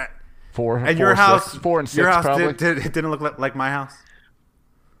 Okay. 4 and your house, 4 and 6 your house probably. It didn't look like my house?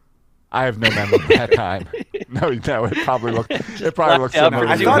 I have no memory of that time. No, it probably looked similar.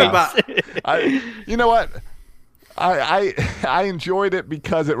 I thought about. You know what? I enjoyed it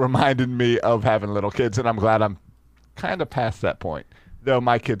because it reminded me of having little kids, and I'm glad I'm kind of past that point. Though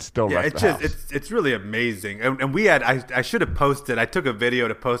my kids still wreck the house. It's really amazing. And we had I should have posted. I took a video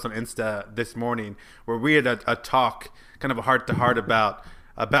to post on Insta this morning where we had a talk, kind of a heart to heart about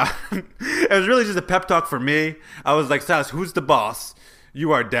it was really just a pep talk for me. I was like, Sas, who's the boss?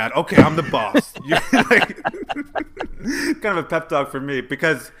 You are, Dad. Okay, I'm the boss. Kind of a pep talk for me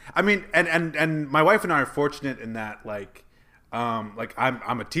because I mean, and my wife and I are fortunate in that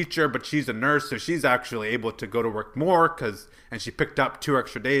I'm a teacher, but she's a nurse, so she's actually able to go to work more and she picked up 2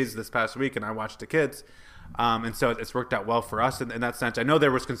 extra days this past week, and I watched the kids, and so it's worked out well for us in that sense. I know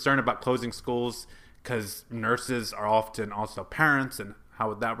there was concern about closing schools because nurses are often also parents, and how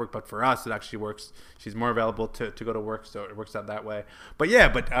would that work? But for us, it actually works. She's more available to go to work, so it works out that way. But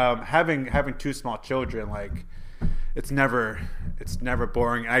having 2 small children, it's never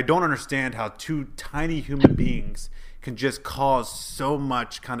boring. And I don't understand how 2 tiny human beings can just cause so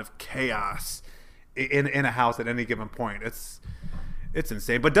much kind of chaos in a house at any given point. It's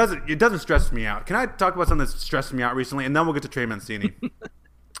insane, but it doesn't stress me out. Can I talk about something that's stressed me out recently, and then we'll get to Trey Mancini?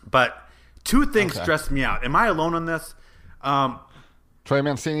 But 2 things stress me out. Am I alone on this? Trey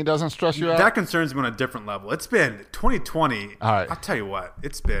Mancini doesn't stress you out? That concerns me on a different level. It's been 2020. All right. I'll tell you what.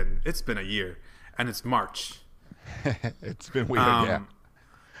 It's been a year, and it's March. It's been weird, yeah.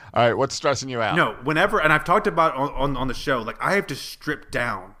 All right, what's stressing you out? No, whenever, and I've talked about on the show, I have to strip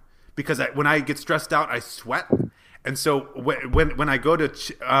down because when I get stressed out, I sweat, and so when I go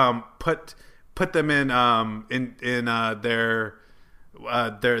to put them in their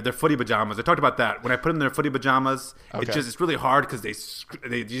footy pajamas, I talked about that. When I put them in their footy pajamas, it's really hard because they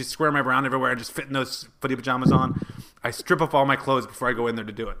just squirm around everywhere and just fit in those footy pajamas on. I strip off all my clothes before I go in there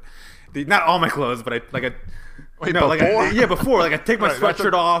to do it. Not all my clothes, but before. I take my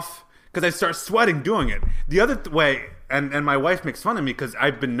sweatshirt off because I start sweating doing it. The other way, and my wife makes fun of me because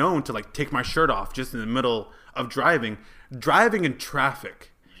I've been known to take my shirt off just in the middle of driving in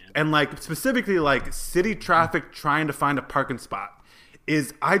traffic, and specifically city traffic, trying to find a parking spot.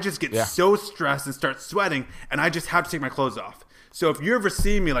 I just get so stressed and start sweating, and I just have to take my clothes off. So if you ever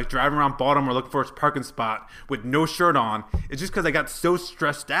see me driving around Baltimore looking for a parking spot with no shirt on, it's just because I got so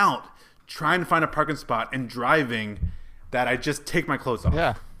stressed out trying to find a parking spot and driving that I just take my clothes off.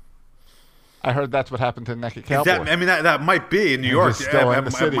 Yeah. I heard that's what happened to Naked Cowboy. That might be in New York. Still in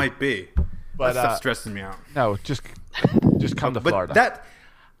the city. It might be. But that stuff stresses me out. no, just come to But Florida.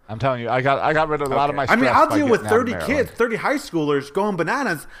 I'm telling you, I got rid of a lot of my I stress. mean, I'll by deal with getting out of 30 Maryland. kids, 30 high schoolers going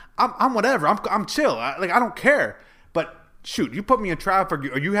bananas. I'm whatever. I'm chill. I don't care. But shoot, you put me in traffic,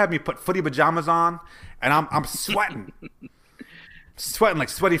 or you have me put footy pajamas on, and I'm sweating, sweating like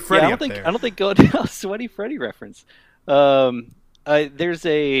sweaty Freddy I up there. don't think going to Sweaty Freddy reference. There's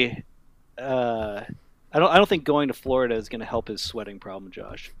a. I don't think going to Florida is going to help his sweating problem,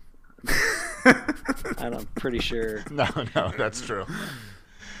 Josh. I'm pretty sure. No, that's true.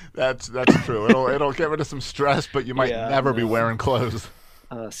 That's true. It'll get rid of some stress, but you might never be wearing clothes.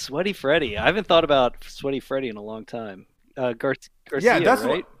 Sweaty Freddy. I haven't thought about Sweaty Freddy in a long time. Garcia, that's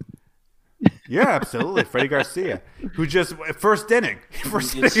right? Yeah, absolutely. Freddie Garcia, who just first inning,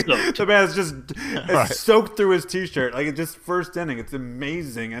 the man is just soaked through his t-shirt, like just first inning. It's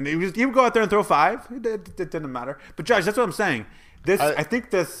amazing, and he would go out there and throw 5. It didn't matter. But Josh, that's what I'm saying. I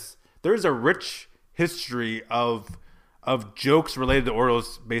think there's a rich history of jokes related to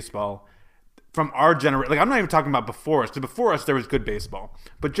Orioles baseball from our generation. Like, I'm not even talking about before us. Because before us, there was good baseball,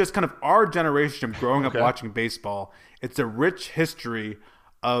 but just kind of our generation of growing up watching baseball. It's a rich history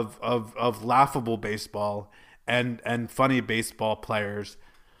of laughable baseball and funny baseball players.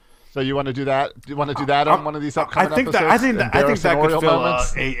 So you want to do that? Do you want to do that on one of these upcoming episodes? I think that could Oriole fill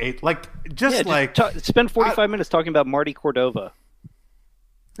moments? spend 45 minutes talking about Marty Cordova.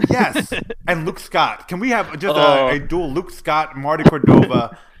 Yes, and Luke Scott. Can we have just a dual Luke Scott, Marty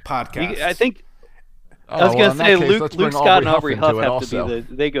Cordova podcast? I think Oh, I was going to say let's Luke bring Scott and Aubrey Aubrey Huff Huff into it have to also.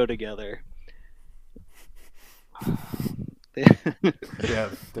 be they go together. Yeah,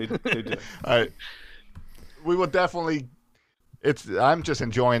 they do. All right. We will definitely. I'm just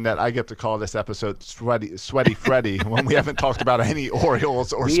enjoying that I get to call this episode Sweaty Freddy when we haven't talked about any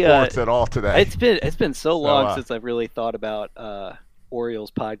Orioles or sports at all today. It's been so long since I've really thought about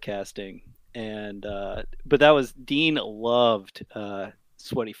Orioles podcasting, and but that was Dean loved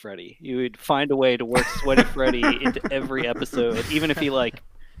Sweaty Freddy. You would find a way to work Sweaty Freddy into every episode, even if he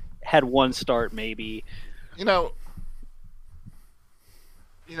had one start maybe.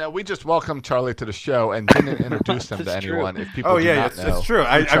 We just welcomed Charlie to the show and didn't introduce him to anyone. If people do not know it's true.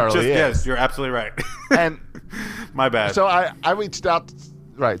 Yes, you're absolutely right. And my bad. So I reached out.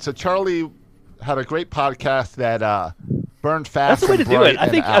 Right. So Charlie had a great podcast that burned fast. That's the way to do it.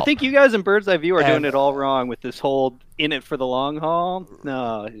 I out. think you guys in Bird's Eye View are doing it all wrong with this whole in it for the long haul.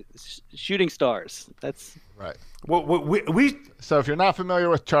 No, shooting stars. That's right. Well, we So if you're not familiar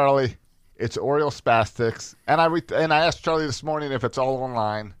with Charlie, it's Oriole Spastics, and I asked Charlie this morning if it's all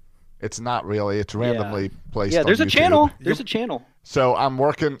online. It's not really. It's randomly placed. Yeah, there's on a YouTube. channel. There's a channel. So I'm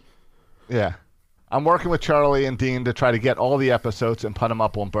working with Charlie and Dean to try to get all the episodes and put them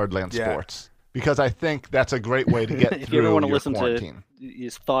up on Birdland Sports because I think that's a great way to get if through you ever want to your listen quarantine. to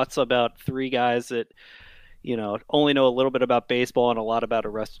his thoughts about 3 guys that only know a little bit about baseball and a lot about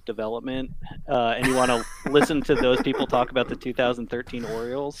Arrested Development, and you want to listen to those people talk about the 2013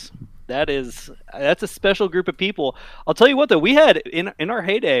 Orioles, that's a special group of people. I'll tell you what, though, we had in our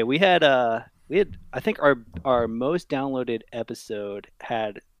heyday, we had I think our most downloaded episode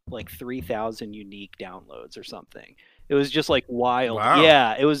had like 3,000 unique downloads or something. It was just like wild. Wow.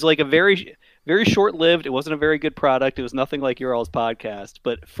 Yeah, it was like a very, very short-lived. It wasn't a very good product. It was nothing like your all's podcast.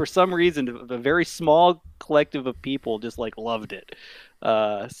 But for some reason, a very small collective of people just loved it.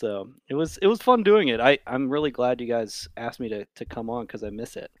 So it was fun doing it. I'm really glad you guys asked me to come on because I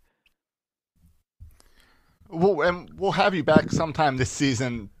miss it. We'll have you back sometime this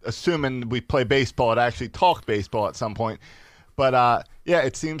season, assuming we play baseball and actually talk baseball at some point. But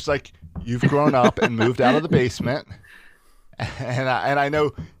it seems like you've grown up and moved out of the basement. And I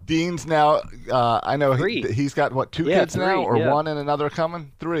know Dean's now. I know he's got 2 kids 3, now, or 1 and another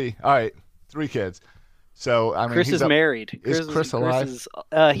coming. 3. All right, 3 kids. So I mean, Chris is married. Is Chris alive?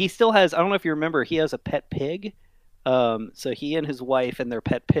 He still has. I don't know if you remember. He has a pet pig. So he and his wife and their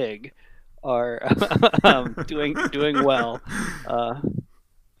pet pig are doing well. That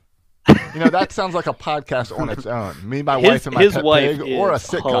sounds like a podcast on its own. Me, my wife, and my pet pig, or a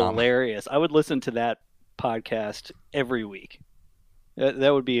sitcom. Hilarious. I would listen to that podcast every week.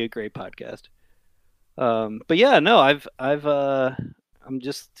 That would be a great podcast. But yeah, no, I'm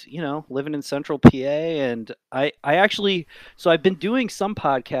just living in Central PA, and I actually I've been doing some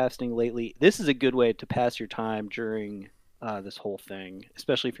podcasting lately. This is a good way to pass your time during this whole thing,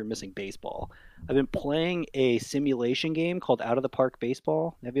 especially if you're missing baseball. I've been playing a simulation game called Out of the Park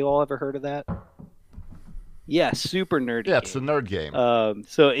Baseball. Have you all ever heard of that? Yeah, super nerdy. Yeah, it's a nerd game.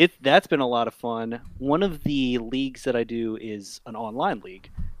 So that's been a lot of fun. One of the leagues that I do is an online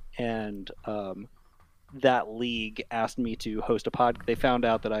league, and that league asked me to host a pod. They found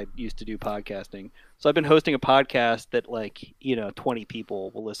out that I used to do podcasting, so I've been hosting a podcast that 20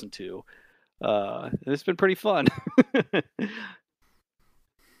 people will listen to. It's been pretty fun.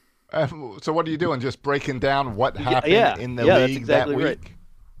 So what are you doing? Just breaking down what happened in the that's league exactly that week? Right.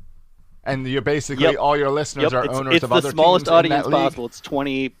 And you're basically all your listeners are owners it's of other teams. It's the smallest audience in that possible. It's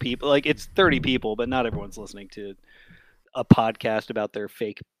 20 people. It's 30 people, but not everyone's listening to a podcast about their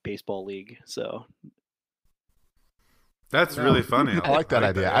fake baseball league. So that's really funny. I like that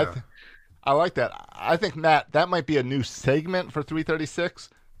idea. I like that. I think, Matt, that might be a new segment for 336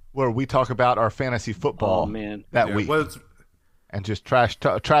 where we talk about our fantasy football that week. And just trash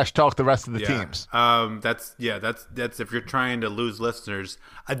talk the rest of the teams. That's if you're trying to lose listeners.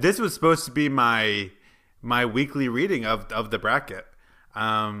 This was supposed to be my weekly reading of the bracket.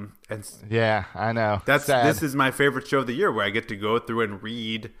 And yeah, I know. This is my favorite show of the year, where I get to go through and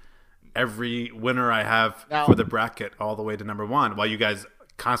read every winner I have for the bracket all the way to number one, while you guys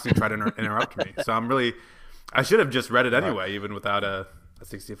constantly try to interrupt me. So I should have just read it anyway, even without a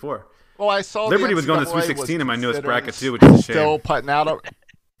 64. Well, I saw Liberty was going to 316 in my newest bracket too, which is a shame. Still putting out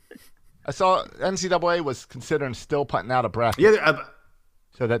I saw NCAA was considering still putting out a bracket. Yeah,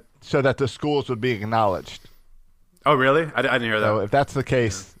 so that the schools would be acknowledged. Oh, really? I didn't hear that. So if that's the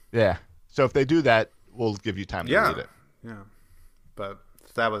case, yeah. So if they do that, we'll give you time to read it. Yeah. But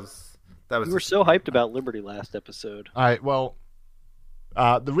that was. We were so hyped about Liberty last episode. All right. Well,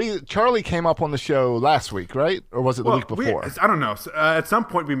 Charlie came up on the show last week, right? Or was it the week before? I don't know. At some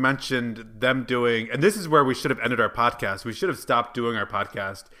point, we mentioned them doing, and this is where we should have ended our podcast. We should have stopped doing our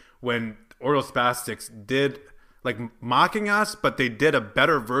podcast when Oral Spastics did, mocking us, but they did a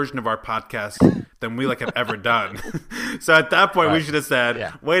better version of our podcast than we have ever done. So at that point, we should have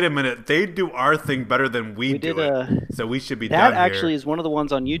said, wait a minute, they do our thing better than we do it. So we should be done here. That actually is one of the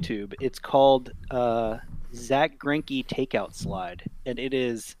ones on YouTube. It's called Zach Greinke Takeout Slide, and it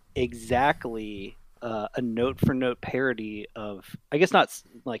is exactly a note-for-note parody of, I guess not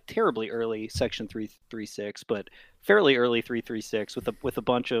terribly early Section 336, but fairly early 336 with a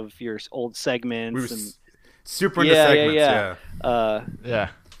bunch of your old segments and super into segments. Yeah.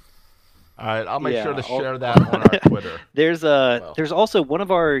 All right, I'll make sure to share that on our Twitter. There's also one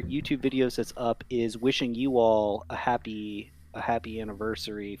of our YouTube videos that's up is wishing you all a happy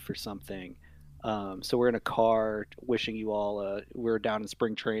anniversary for something. So we're in a car wishing you all we're down in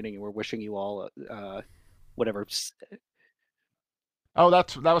spring training and we're wishing you all whatever. Oh,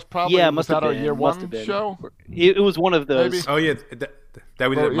 that was probably was that our year one show? It was one of those. Maybe? Oh yeah, that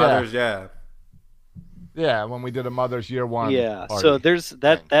we did Mother's, Yeah, when we did a Mother's year one. Yeah, party so there's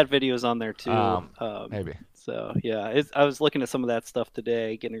that video is on there too. Maybe. So yeah, I was looking at some of that stuff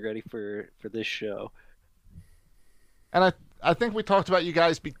today, getting ready for this show. And I think we talked about you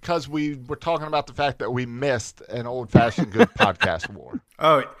guys because we were talking about the fact that we missed an old-fashioned good podcast war.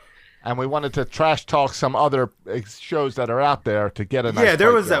 Oh, and we wanted to trash talk some other shows that are out there to get a nice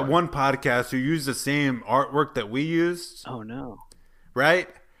there was going. That one podcast who used the same artwork that we used. Oh no! Right,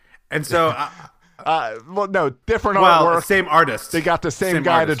 and so well, no, different artwork. Same artist. They got the same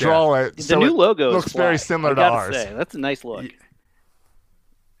guy artist, to draw it. The so new logo looks very similar to ours. That's a nice look.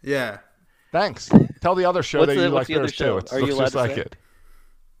 Yeah. Thanks. Tell the other show that you like theirs too. It looks just like it.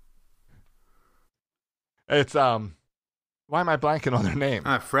 It's why am I blanking on their name?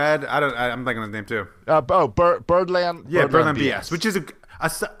 Fred. I'm blanking on his name too. Birdland. Yeah, Birdland BS, which is a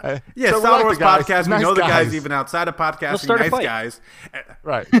Star like Wars podcast. Nice we know the guys. guys even outside of podcasting. Nice Guys.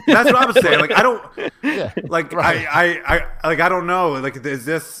 Right. That's what I was saying. I don't. Yeah. I don't know. Is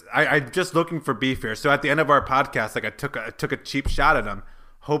this? I'm just looking for beef here. So at the end of our podcast, I took a cheap shot at them,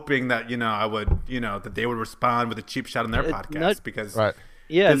 hoping that I would that they would respond with a cheap shot on their podcast because. Right.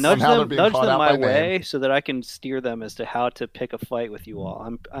 Yeah, nudge them my way name. so that I can steer them as to how to pick a fight with you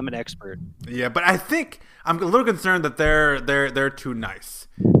all. I'm an expert. Yeah, but I think I'm a little concerned that they're too nice.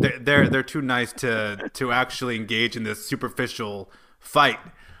 They're too nice to actually engage in this superficial fight.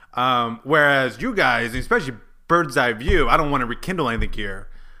 Whereas you guys, especially Bird's Eye View, I don't want to rekindle anything here.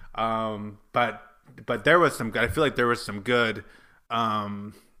 But there was some. I feel like there was some good,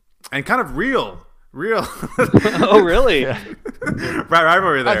 and kind of real. Oh, really? Yeah. right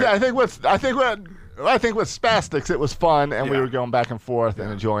over there. I think with Spastics it was fun and we were going back and forth and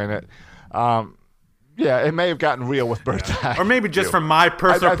enjoying it. Yeah, it may have gotten real with Bird's Eye. Or maybe just from my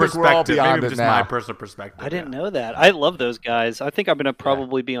personal perspective. Maybe just my personal perspective. I didn't know that. I love those guys. I think I'm going to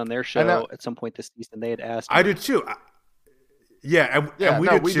probably be on their show at some point this season. They had asked me. I do too. And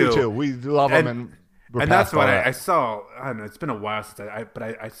we do too. We love them and that's what I saw. I don't know. It's been a while since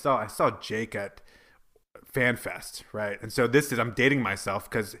I saw Jake at FanFest, right? And so I'm dating myself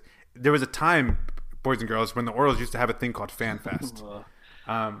because there was a time boys and girls, when the Orioles used to have a thing called Fan Fest.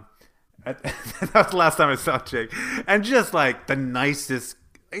 That was the last time I saw Jake, and just like the nicest,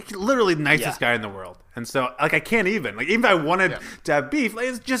 literally nicest guy in the world. And so, like, I can't even if I wanted to have beef, like,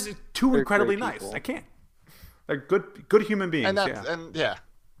 it's just too incredibly nice. I can't. Like good human beings. And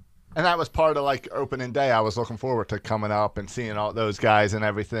and that was part of like opening day. I was looking forward to coming up and seeing all those guys and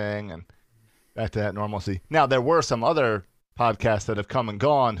everything, and back to that normalcy. Now there were some other podcasts that have come and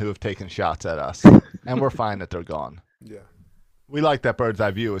gone who have taken shots at us, and we're fine that they're gone. Yeah. We like that Bird's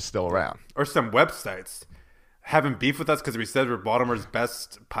Eye View is still around. Or some websites having beef with us because we said we're Baltimore's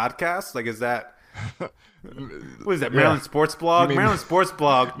best podcast. Like, is that what is that? Maryland Sports Blog? Maryland Sports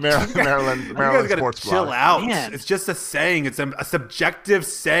Blog. Maryland you guys gotta Sports chill Blog. out. Man. It's just a saying. It's a subjective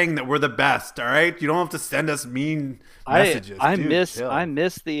saying that we're the best. All right, you don't have to send us mean messages. I Dude, miss chill.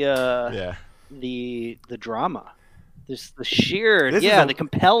 the the drama. There's the sheer This is the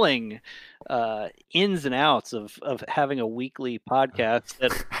compelling ins and outs of having a weekly podcast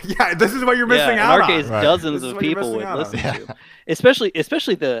that Yeah, this is what you're missing in out our case on. Right. dozens This is of what you're people missing would out on. listen to.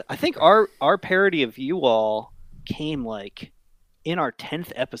 Especially the I think our parody of you all came like in our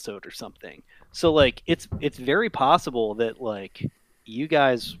 10th episode or something. So like it's very possible that like you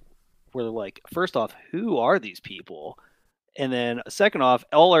guys were like, first off, who are these people? And then second off,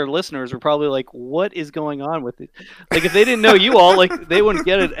 all our listeners were probably like, what is going on with it? Like if they didn't know you all, like they wouldn't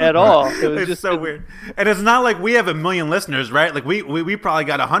get it at all. It was It's just so weird. And it's not like we have 1 million listeners, right? Like we probably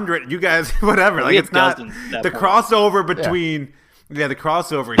got 100. You guys, whatever. Like had it's not dozens at the that point. crossover between. Yeah, the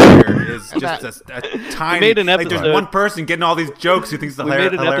crossover here is just a tiny. made an like there's episode- one person getting all these jokes who thinks it's we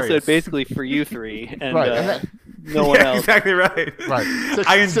made an hilarious. episode basically for you three and, Right, and that- no one Yeah, else. exactly right. Right.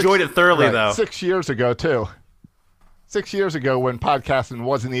 I enjoyed it thoroughly right. though. 6 years ago too. 6 years ago when podcasting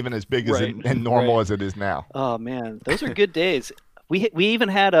wasn't even as big as Right, and normal right. as it is now. Oh man, those are good days. We even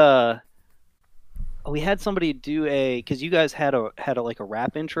had somebody do because you guys had a like a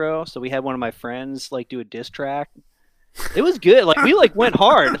rap intro, so we had one of my friends like do a diss track. It was good. Like we like went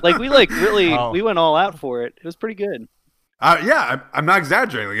hard. Like we like really we went all out for it. It was pretty good. Yeah, I'm not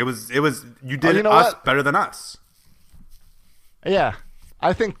exaggerating. It was you did you know us what? better than us. Yeah,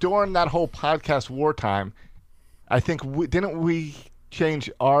 I think during that whole podcast wartime, I think didn't we change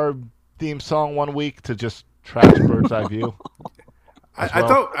our theme song one week to just trash Bird's Eye View? I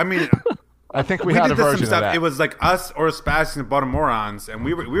thought. I mean, I think we we had did a this some version of stuff. that. It was like us or Sebastian the Baltimoreans, and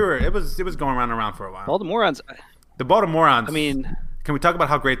we were. It was going around for a while. Baltimoreans. The Baltimoreans. I mean, can we talk about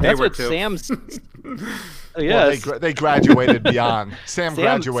how great they that's were what too? Sam's. Well, Yes. they graduated beyond. Sam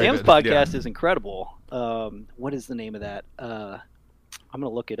graduated. Sam's podcast is incredible. What is the name of that? I'm gonna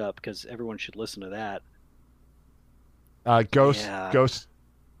look it up because everyone should listen to that. Ghost.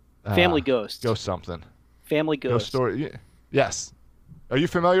 Family Ghost. Ghost something. Family Ghost Ghost. story. Yeah. Yes. Are you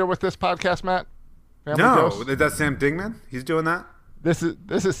familiar with this podcast, Matt? Family No, Ghost? is that Sam Dingman? He's doing that. This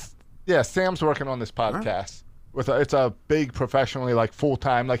is Sam's working on this podcast. It's a big professionally like full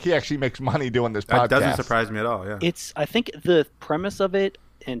time. Like he actually makes money doing this podcast. That doesn't surprise me at all. Yeah. I think the premise of it,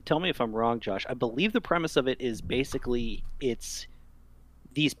 and tell me if I'm wrong, Josh. I believe the premise of it is basically it's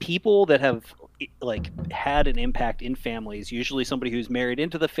these people that have like had an impact in families. Usually somebody who's married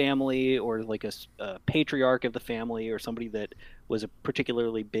into the family, or like a patriarch of the family, or somebody that was a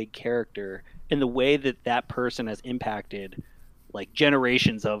particularly big character. And the way that person has impacted like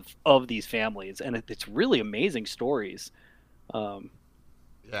generations of these families, and it's really amazing stories.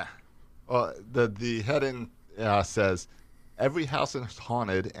 Yeah. Well, the heading says, every house is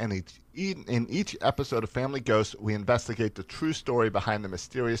haunted, and in each episode of Family Ghost, we investigate the true story behind the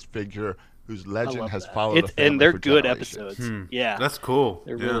mysterious figure whose legend has followed the family and they're for good generations. episodes. Yeah, That's cool.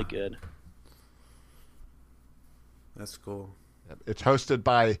 they're Yeah. really good. That's cool. It's hosted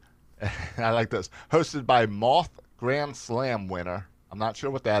by, I like this, hosted by Moth Grand Slam winner. I'm not sure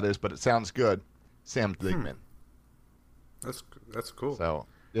what that is, but it sounds good. Sam Dingman. That's cool. So,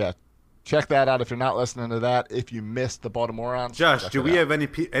 yeah. Check that out if you're not listening to that. If you missed the Baltimoreans. Josh, check do it we out. have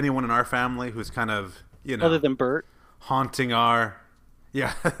anyone in our family who's kind of Other than Bert, haunting our?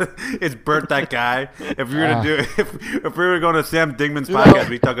 Yeah, is Bert that guy? If we were to do, if we were going to Sam Dingman's podcast,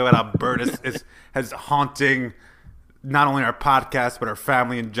 we talk about how Bert has haunting not only our podcast but our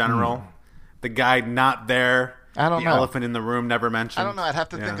family in general. The guy not there. I don't the know. elephant in the room never mentioned. I don't know. I'd have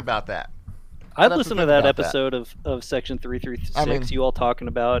to Yeah. think about that. I'd have to listen to think that about that. episode of Section 336. I mean- You all talking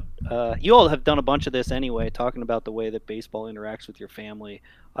about. You all have done a bunch of this anyway, talking about the way that baseball interacts with your family.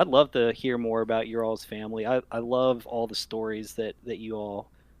 I'd love to hear more about your all's family. I love all the stories that you all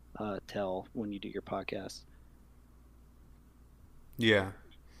tell when you do your podcast. Yeah.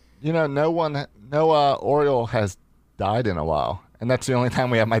 You know, no Oriole has died in a while, and that's the only time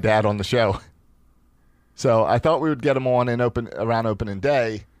we have my dad on the show. So I thought we would get him on around opening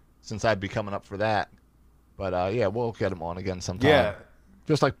day, since I'd be coming up for that. But yeah, we'll get him on again sometime. Yeah.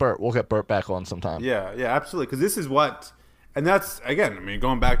 Just like Bert, we'll get Bert back on sometime. Yeah, absolutely. Because this is what, and that's again, I mean,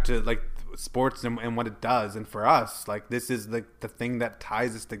 going back to like sports and what it does, and for us, like this is the thing that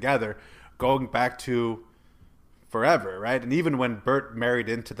ties us together, going back to forever, right? And even when Bert married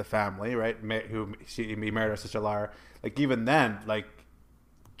into the family, right, he married our sister Lara, like even then, like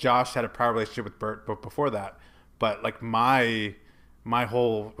Josh had a prior relationship with Bert, but before that, but like my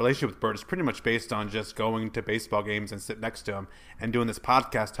whole relationship with Bert is pretty much based on just going to baseball games and sitting next to him and doing this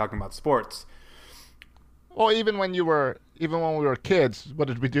podcast talking about sports. Well, even when we were kids, what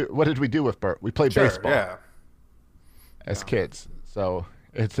did we do? What did we do with Bert? We played baseball. As kids. So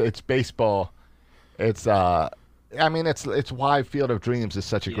it's baseball. It's it's why Field of Dreams is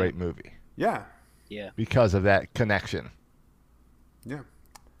such a great movie. Yeah. Because of that connection. Yeah.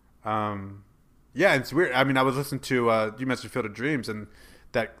 Yeah, it's weird. I mean, I was listening to you mentioned Field of Dreams, and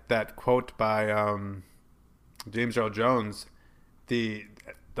that quote by James Earl Jones. They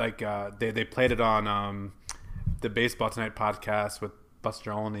played it on the Baseball Tonight podcast with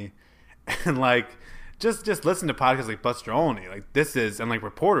Buster Olney, and like just listen to podcasts like Buster Olney, like this is, and like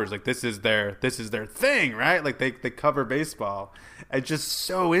reporters, like this is their thing, right? Like they cover baseball. It's just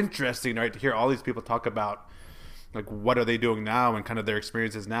so interesting, right, to hear all these people talk about like what are they doing now and kind of their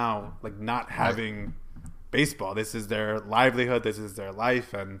experiences now, like not having baseball. This is their livelihood, this is their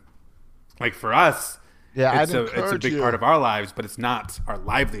life, and like for us, it's a big part of our lives, but it's not our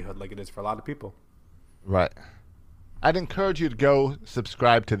livelihood like it is for a lot of people. Right. I'd encourage you to go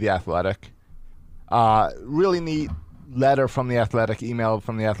subscribe to The Athletic. Really neat letter from The Athletic, email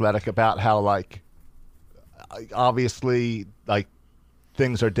from The Athletic about how like obviously like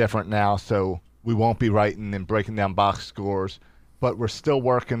things are different now, so we won't be writing and breaking down box scores, but we're still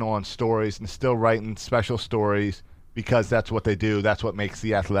working on stories and still writing special stories because that's what they do. That's what makes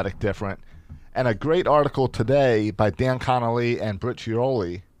The Athletic different. And a great article today by Dan Connolly and Britt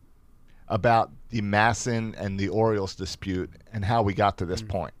Chioli about the Masson and the Orioles dispute and how we got to this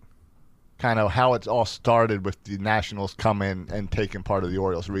point. Kind of how it's all started with the Nationals coming and taking part of the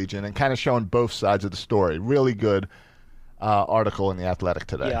Orioles region and kind of showing both sides of the story. Really good article in The Athletic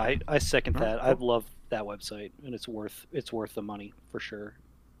today. Yeah, I second that. I love that website, and it's worth the money for sure.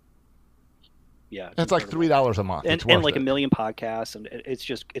 Yeah, it's like $3 a month, and like a million podcasts, and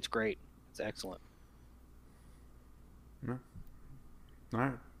it's great. It's excellent. Yeah. All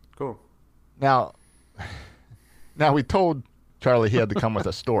right, cool. Now we told Charlie he had to come with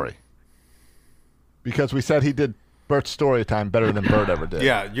a story because we said he did Bert's story time better than Bert ever did.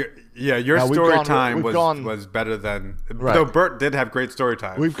 Your story time was better than. Right. Though Bert did have great story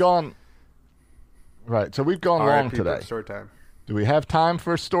time. We've gone long today. Story time. Do we have time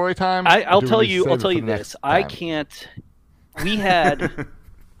for story time? I'll tell you this. I can't.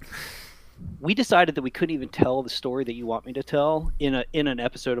 We decided that we couldn't even tell the story that you want me to tell in an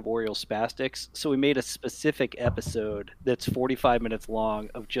episode of Orioles Spastics. So we made a specific episode that's 45 minutes long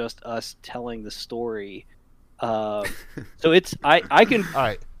of just us telling the story. So it's I can. All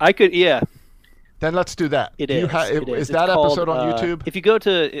right. I could. Yeah. Then let's do that. It is. Is that episode on YouTube? If you go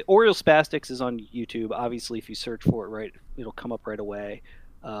to Orioles Spastics is on YouTube. Obviously, if you search for it, right, it'll come up right away.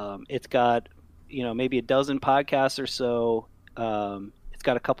 It's got maybe a dozen podcasts or so. It's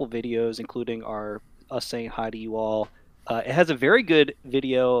got a couple videos, including us saying hi to you all. It has a very good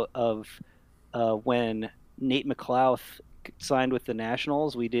video of when Nate McLouth signed with the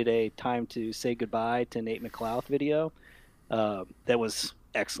Nationals. We did a time to say goodbye to Nate McLouth video. That was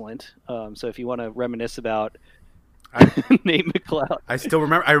excellent. So if you want to reminisce about Nate McLouth.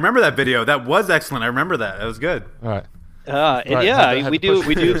 I remember that video. That was excellent. I remember that. That was good. All right. We do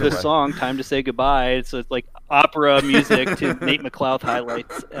the song "Time to Say Goodbye." It's like opera music to Nate McLouth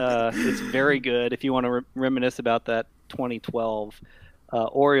highlights. It's very good if you want to reminisce about that 2012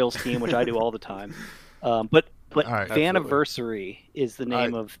 Orioles team, which I do all the time. But right, Vaniversary is the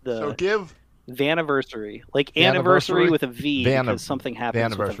name of the. So give Vaniversary, like anniversary with a V, because something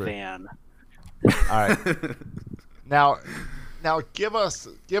happens with a van. All right. Now give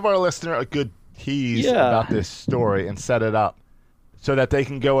our listener a good tease about this story and set it up so that they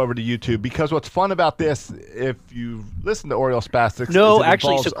can go over to YouTube. Because what's fun about this, if you listen to Orioles Spastics, no,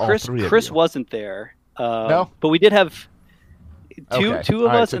 actually, so Chris wasn't there. No, but we did have two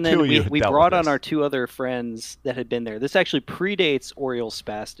of us, and then we brought on our two other friends that had been there. This actually predates Orioles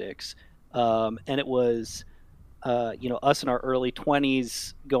Spastics, and it was us in our early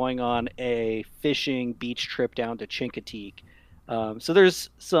 20s going on a fishing beach trip down to Chincoteague. So there's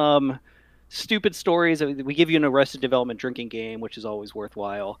some stupid stories. We give you an Arrested Development drinking game, which is always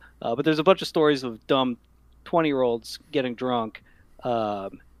worthwhile. But there's a bunch of stories of dumb 20-year-olds getting drunk.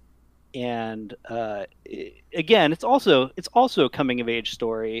 And again, it's also a coming of age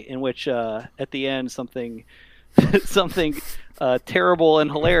story in which at the end something terrible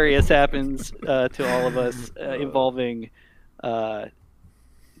and hilarious happens to all of us involving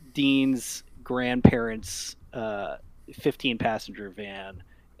Dean's grandparents' 15-passenger van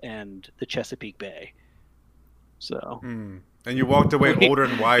and the Chesapeake Bay. So. And you walked away older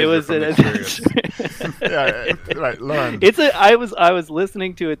and wiser It was from the experience. Yeah, right. Learned. I was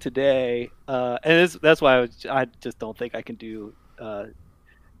listening to it today, and that's why I just don't think I can do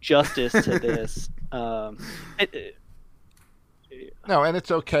justice to this. No, and it's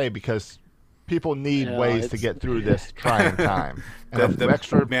okay because people need ways to get through this trying time. And The an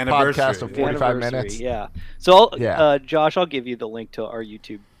extra anniversary. podcast of 45 minutes. Yeah. So, Yeah. Josh, I'll give you the link to our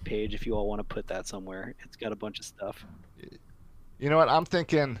YouTube page if you all want to put that somewhere. It's got a bunch of stuff. You know what? I'm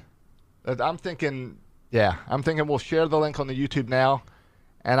thinking we'll share the link on the YouTube now.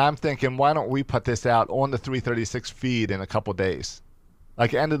 And I'm thinking, why don't we put this out on the 336 feed in a couple days?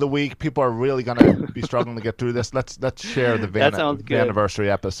 Like end of the week, people are really going to be struggling to get through this. Let's share the That sounds good. anniversary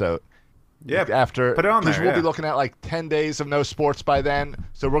episode. Yeah, After, put it on there. because we'll be looking at like 10 days of no sports by then.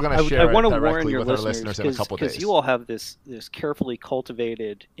 So we're going to I share want it to warn directly your with our listeners in a couple days. because you all have this carefully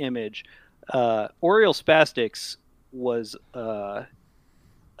cultivated image. Oriole Spastics was a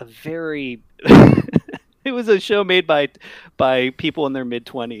very it was a show made by people in their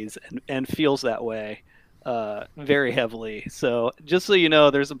mid-20s and feels that way very heavily. So just so you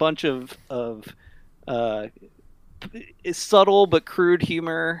know, there's a bunch of subtle but crude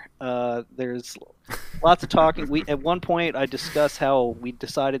humor. There's lots of talking. At one point I discussed how we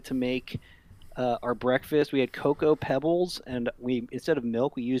decided to make our breakfast. We had cocoa pebbles, and we instead of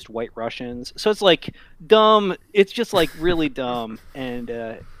milk we used White Russians. So it's like dumb. It's just like really dumb, and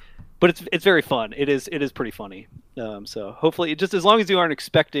but it's very fun. It is pretty funny. So hopefully, just as long as you aren't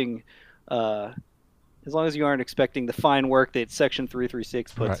expecting. As long as you aren't expecting the fine work that Section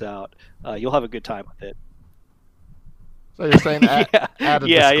 336 puts out, you'll have a good time with it. So you're saying add a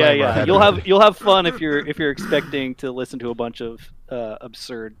disclaimer ahead of it. You'll have fun if you're expecting to listen to a bunch of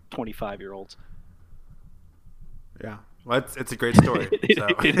absurd 25-year-olds. Yeah, well, it's a great story. So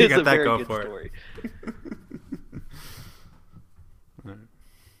It you is got a that very going good for story. it.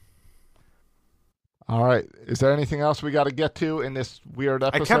 All right. Is there anything else we got to get to in this weird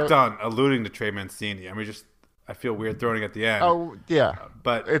episode? I kept on alluding to Trey Mancini. I mean, I feel weird throwing it at the end. Oh yeah,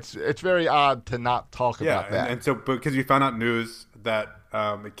 but it's very odd to not talk about that. And so because we found out news that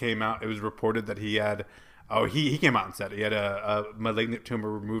it came out, it was reported that he had. Oh, he came out and said he had a malignant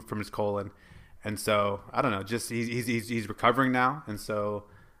tumor removed from his colon, and so I don't know. Just he's recovering now, and so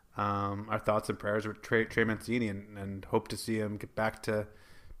our thoughts and prayers with Trey Mancini, and hope to see him get back to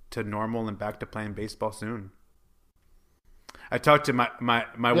normal and back to playing baseball soon. I talked to my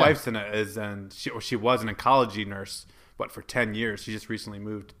wife's and she was an oncology nurse, for 10 years. She just recently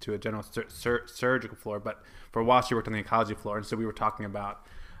moved to a general surgical floor, but for a while she worked on the oncology floor, and so we were talking about.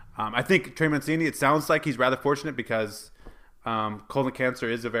 I think Trey Mancini. It sounds like he's rather fortunate because colon cancer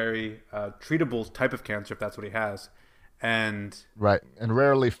is a very treatable type of cancer if that's what he has, and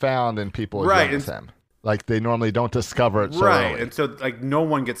rarely found in people as young as him. Like they normally don't discover it so early. And so like no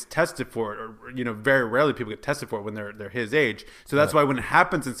one gets tested for it, or very rarely people get tested for it when they're his age. So that's why when it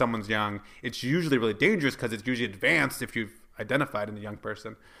happens in someone's young, it's usually really dangerous because it's usually advanced if you've identified in a young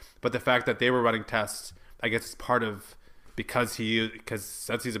person. But the fact that they were running tests, I guess, is part of because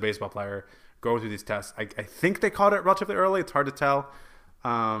since he's a baseball player, going through these tests. I think they caught it relatively early. It's hard to tell.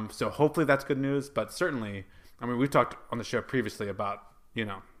 So hopefully that's good news. But certainly, I mean, we've talked on the show previously about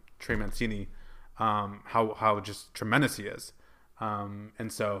Trey Mancini. How just tremendous he is.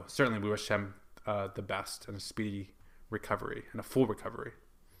 And so certainly we wish him the best and a speedy recovery and a full recovery.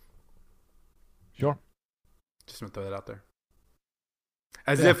 Sure. Just want to throw that out there.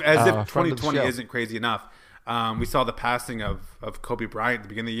 As if 2020 isn't crazy enough. We saw the passing of Kobe Bryant at the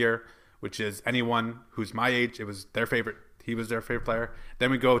beginning of the year, which is anyone who's my age, he was their favorite player. Then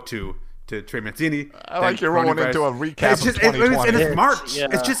we go to Trey Mancini. I like you're rolling into a recap of 2020. And it's March. Yeah.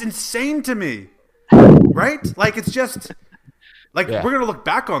 It's just insane to me. Right? Like, it's just like we're going to look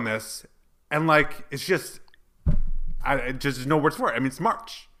back on this and like, it's just, there's no words for it. I mean, it's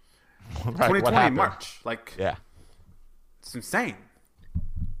March. 2020, March. Like, it's insane.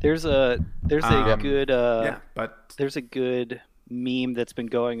 There's a good but there's a good meme that's been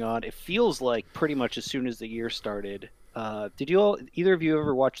going on. It feels like pretty much as soon as the year started. Did either of you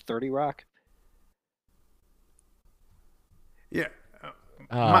ever watch 30 Rock? Yeah.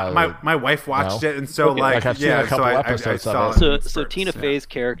 My wife watched it, and so Okay. like I've seen a couple episodes I of saw it. it. So in spurts. Tina Fey's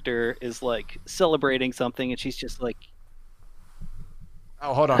character is like celebrating something, and she's just like,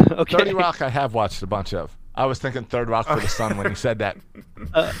 Oh, hold on. Okay. 30 Rock I have watched a bunch of. I was thinking Third Rock for the Sun when you said that.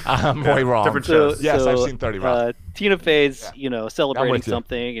 I'm way wrong. different so, shows. Yes, so, I've seen 30 Rock. Tina Fey's, I'm celebrating with you.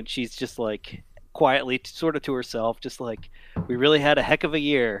 something, and she's just like quietly, sort of to herself, just like, we really had a heck of a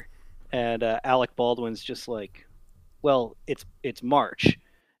year. And Alec Baldwin's just like, well, it's March.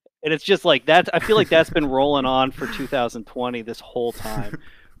 And it's just like that. I feel like that's been rolling on for 2020 this whole time.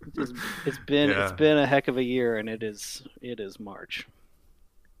 It's been a heck of a year, and it is March.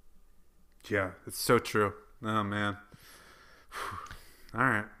 Yeah, it's so true. Oh man. All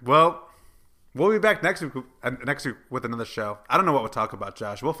right. Well, we'll be back next week with another show. I don't know what we'll talk about,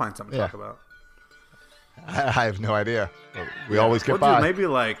 Josh. We'll find something to talk about. I have no idea. We always get We'll by. do maybe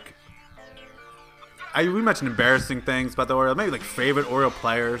like we mentioned embarrassing things about the Orioles. Maybe like favorite Oriole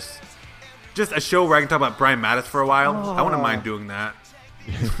players. Just a show where I can talk about Brian Mattis for a while. I wouldn't mind doing that.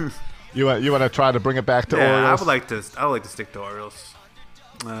 You want to try to bring it back to Yeah, Orioles? I would like to stick to Orioles.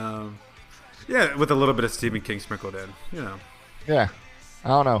 Yeah, with a little bit of Stephen King sprinkled in. Yeah. I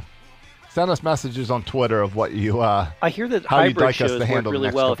don't know. Send us messages on Twitter of what you I hear that how you'd hybrid like us shows to work handle the really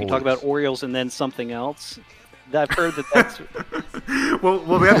next well if you couple talk about weeks. Orioles and then something else. I've heard that's Well,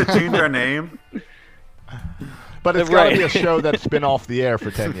 we have to change our name. But it's got to Right. be a show that's been off the air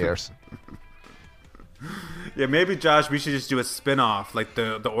for 10 years. Yeah, maybe Josh, we should just do a spin-off, like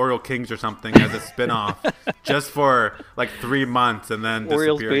the Oriole Kings or something as a spin-off, just for like 3 months and then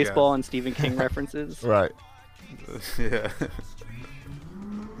Orioles disappear again. baseball and Stephen King references. Right. Yeah.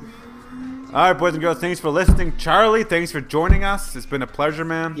 All right, boys and girls, thanks for listening. Charlie, thanks for joining us. It's been a pleasure,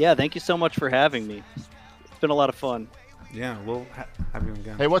 man. Yeah, thank you so much for having me. It's been a lot of fun. Yeah, we'll have you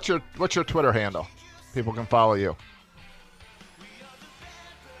again. Hey, what's your Twitter handle? People can follow you.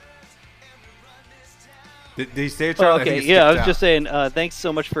 Did you say it, Oh, Charlie? I okay, think it yeah, I skipped was out. just saying, thanks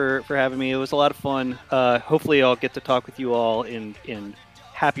so much for having me. It was a lot of fun. Hopefully I'll get to talk with you all in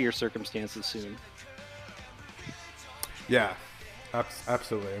happier circumstances soon. Yeah,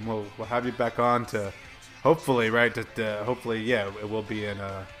 absolutely, and we'll have you back on to hopefully, right? Hopefully, yeah, it will be in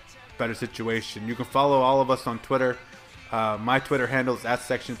a better situation. You can follow all of us on Twitter. My Twitter handle is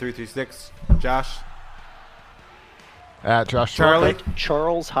 @section336. Josh, Josh Charlie. Shortcut.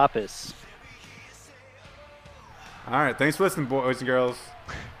 Charles Hoppus. All right, thanks for listening, boys and girls.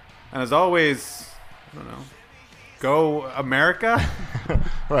 And as always, I don't know, go America.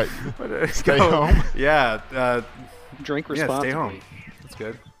 Right. But, Stay go- home. Yeah. Drink Yeah, responsibly. stay home. That's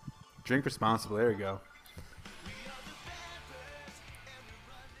good. Drink responsibly. There you go.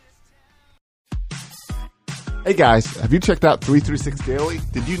 Hey guys, have you checked out 336 Daily?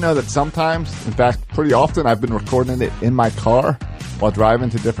 Did you know that sometimes, in fact, pretty often, I've been recording it in my car while driving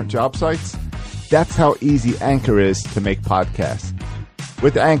to different job sites? That's how easy Anchor is to make podcasts.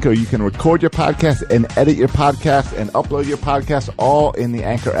 With Anchor, you can record your podcast and edit your podcast and upload your podcast all in the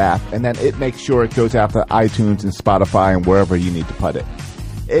Anchor app, and then it makes sure it goes out to iTunes and Spotify and wherever you need to put it.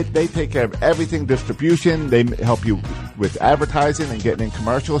 They take care of everything distribution. They help you with advertising and getting in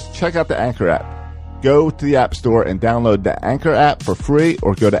commercials. Check out the Anchor app. Go to the App Store and download the Anchor app for free,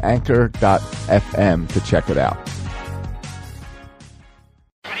 or go to anchor.fm to check it out.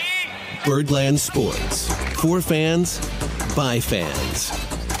 Birdland Sports. For fans, by fans.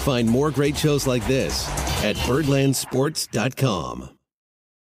 Find more great shows like this at birdlandsports.com.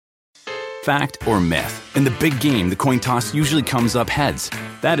 Fact or myth? In the big game, the coin toss usually comes up heads.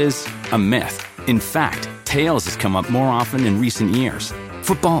 That is a myth. In fact, tails has come up more often in recent years.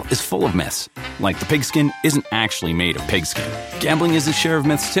 Football is full of myths, like the pigskin isn't actually made of pigskin. Gambling is a share of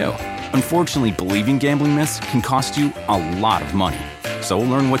myths too. Unfortunately, believing gambling myths can cost you a lot of money. So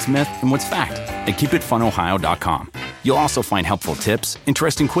learn what's myth and what's fact at keepitfunohio.com. You'll also find helpful tips,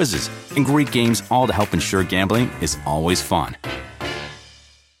 interesting quizzes, and great games, all to help ensure gambling is always fun.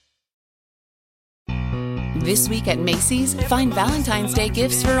 This week at Macy's, find Valentine's Day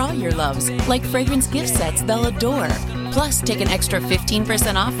gifts for all your loves, like fragrance gift sets they'll adore. Plus, take an extra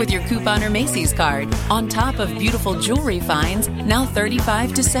 15% off with your coupon or Macy's card, on top of beautiful jewelry finds, now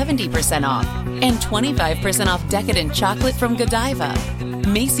 35 to 70% off, and 25% off decadent chocolate from Godiva.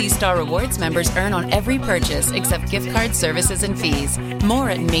 Macy's Star Rewards members earn on every purchase except gift card services and fees. More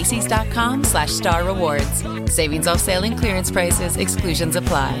at Macys.com/Star Rewards. Savings off sale and clearance prices. Exclusions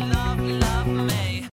apply.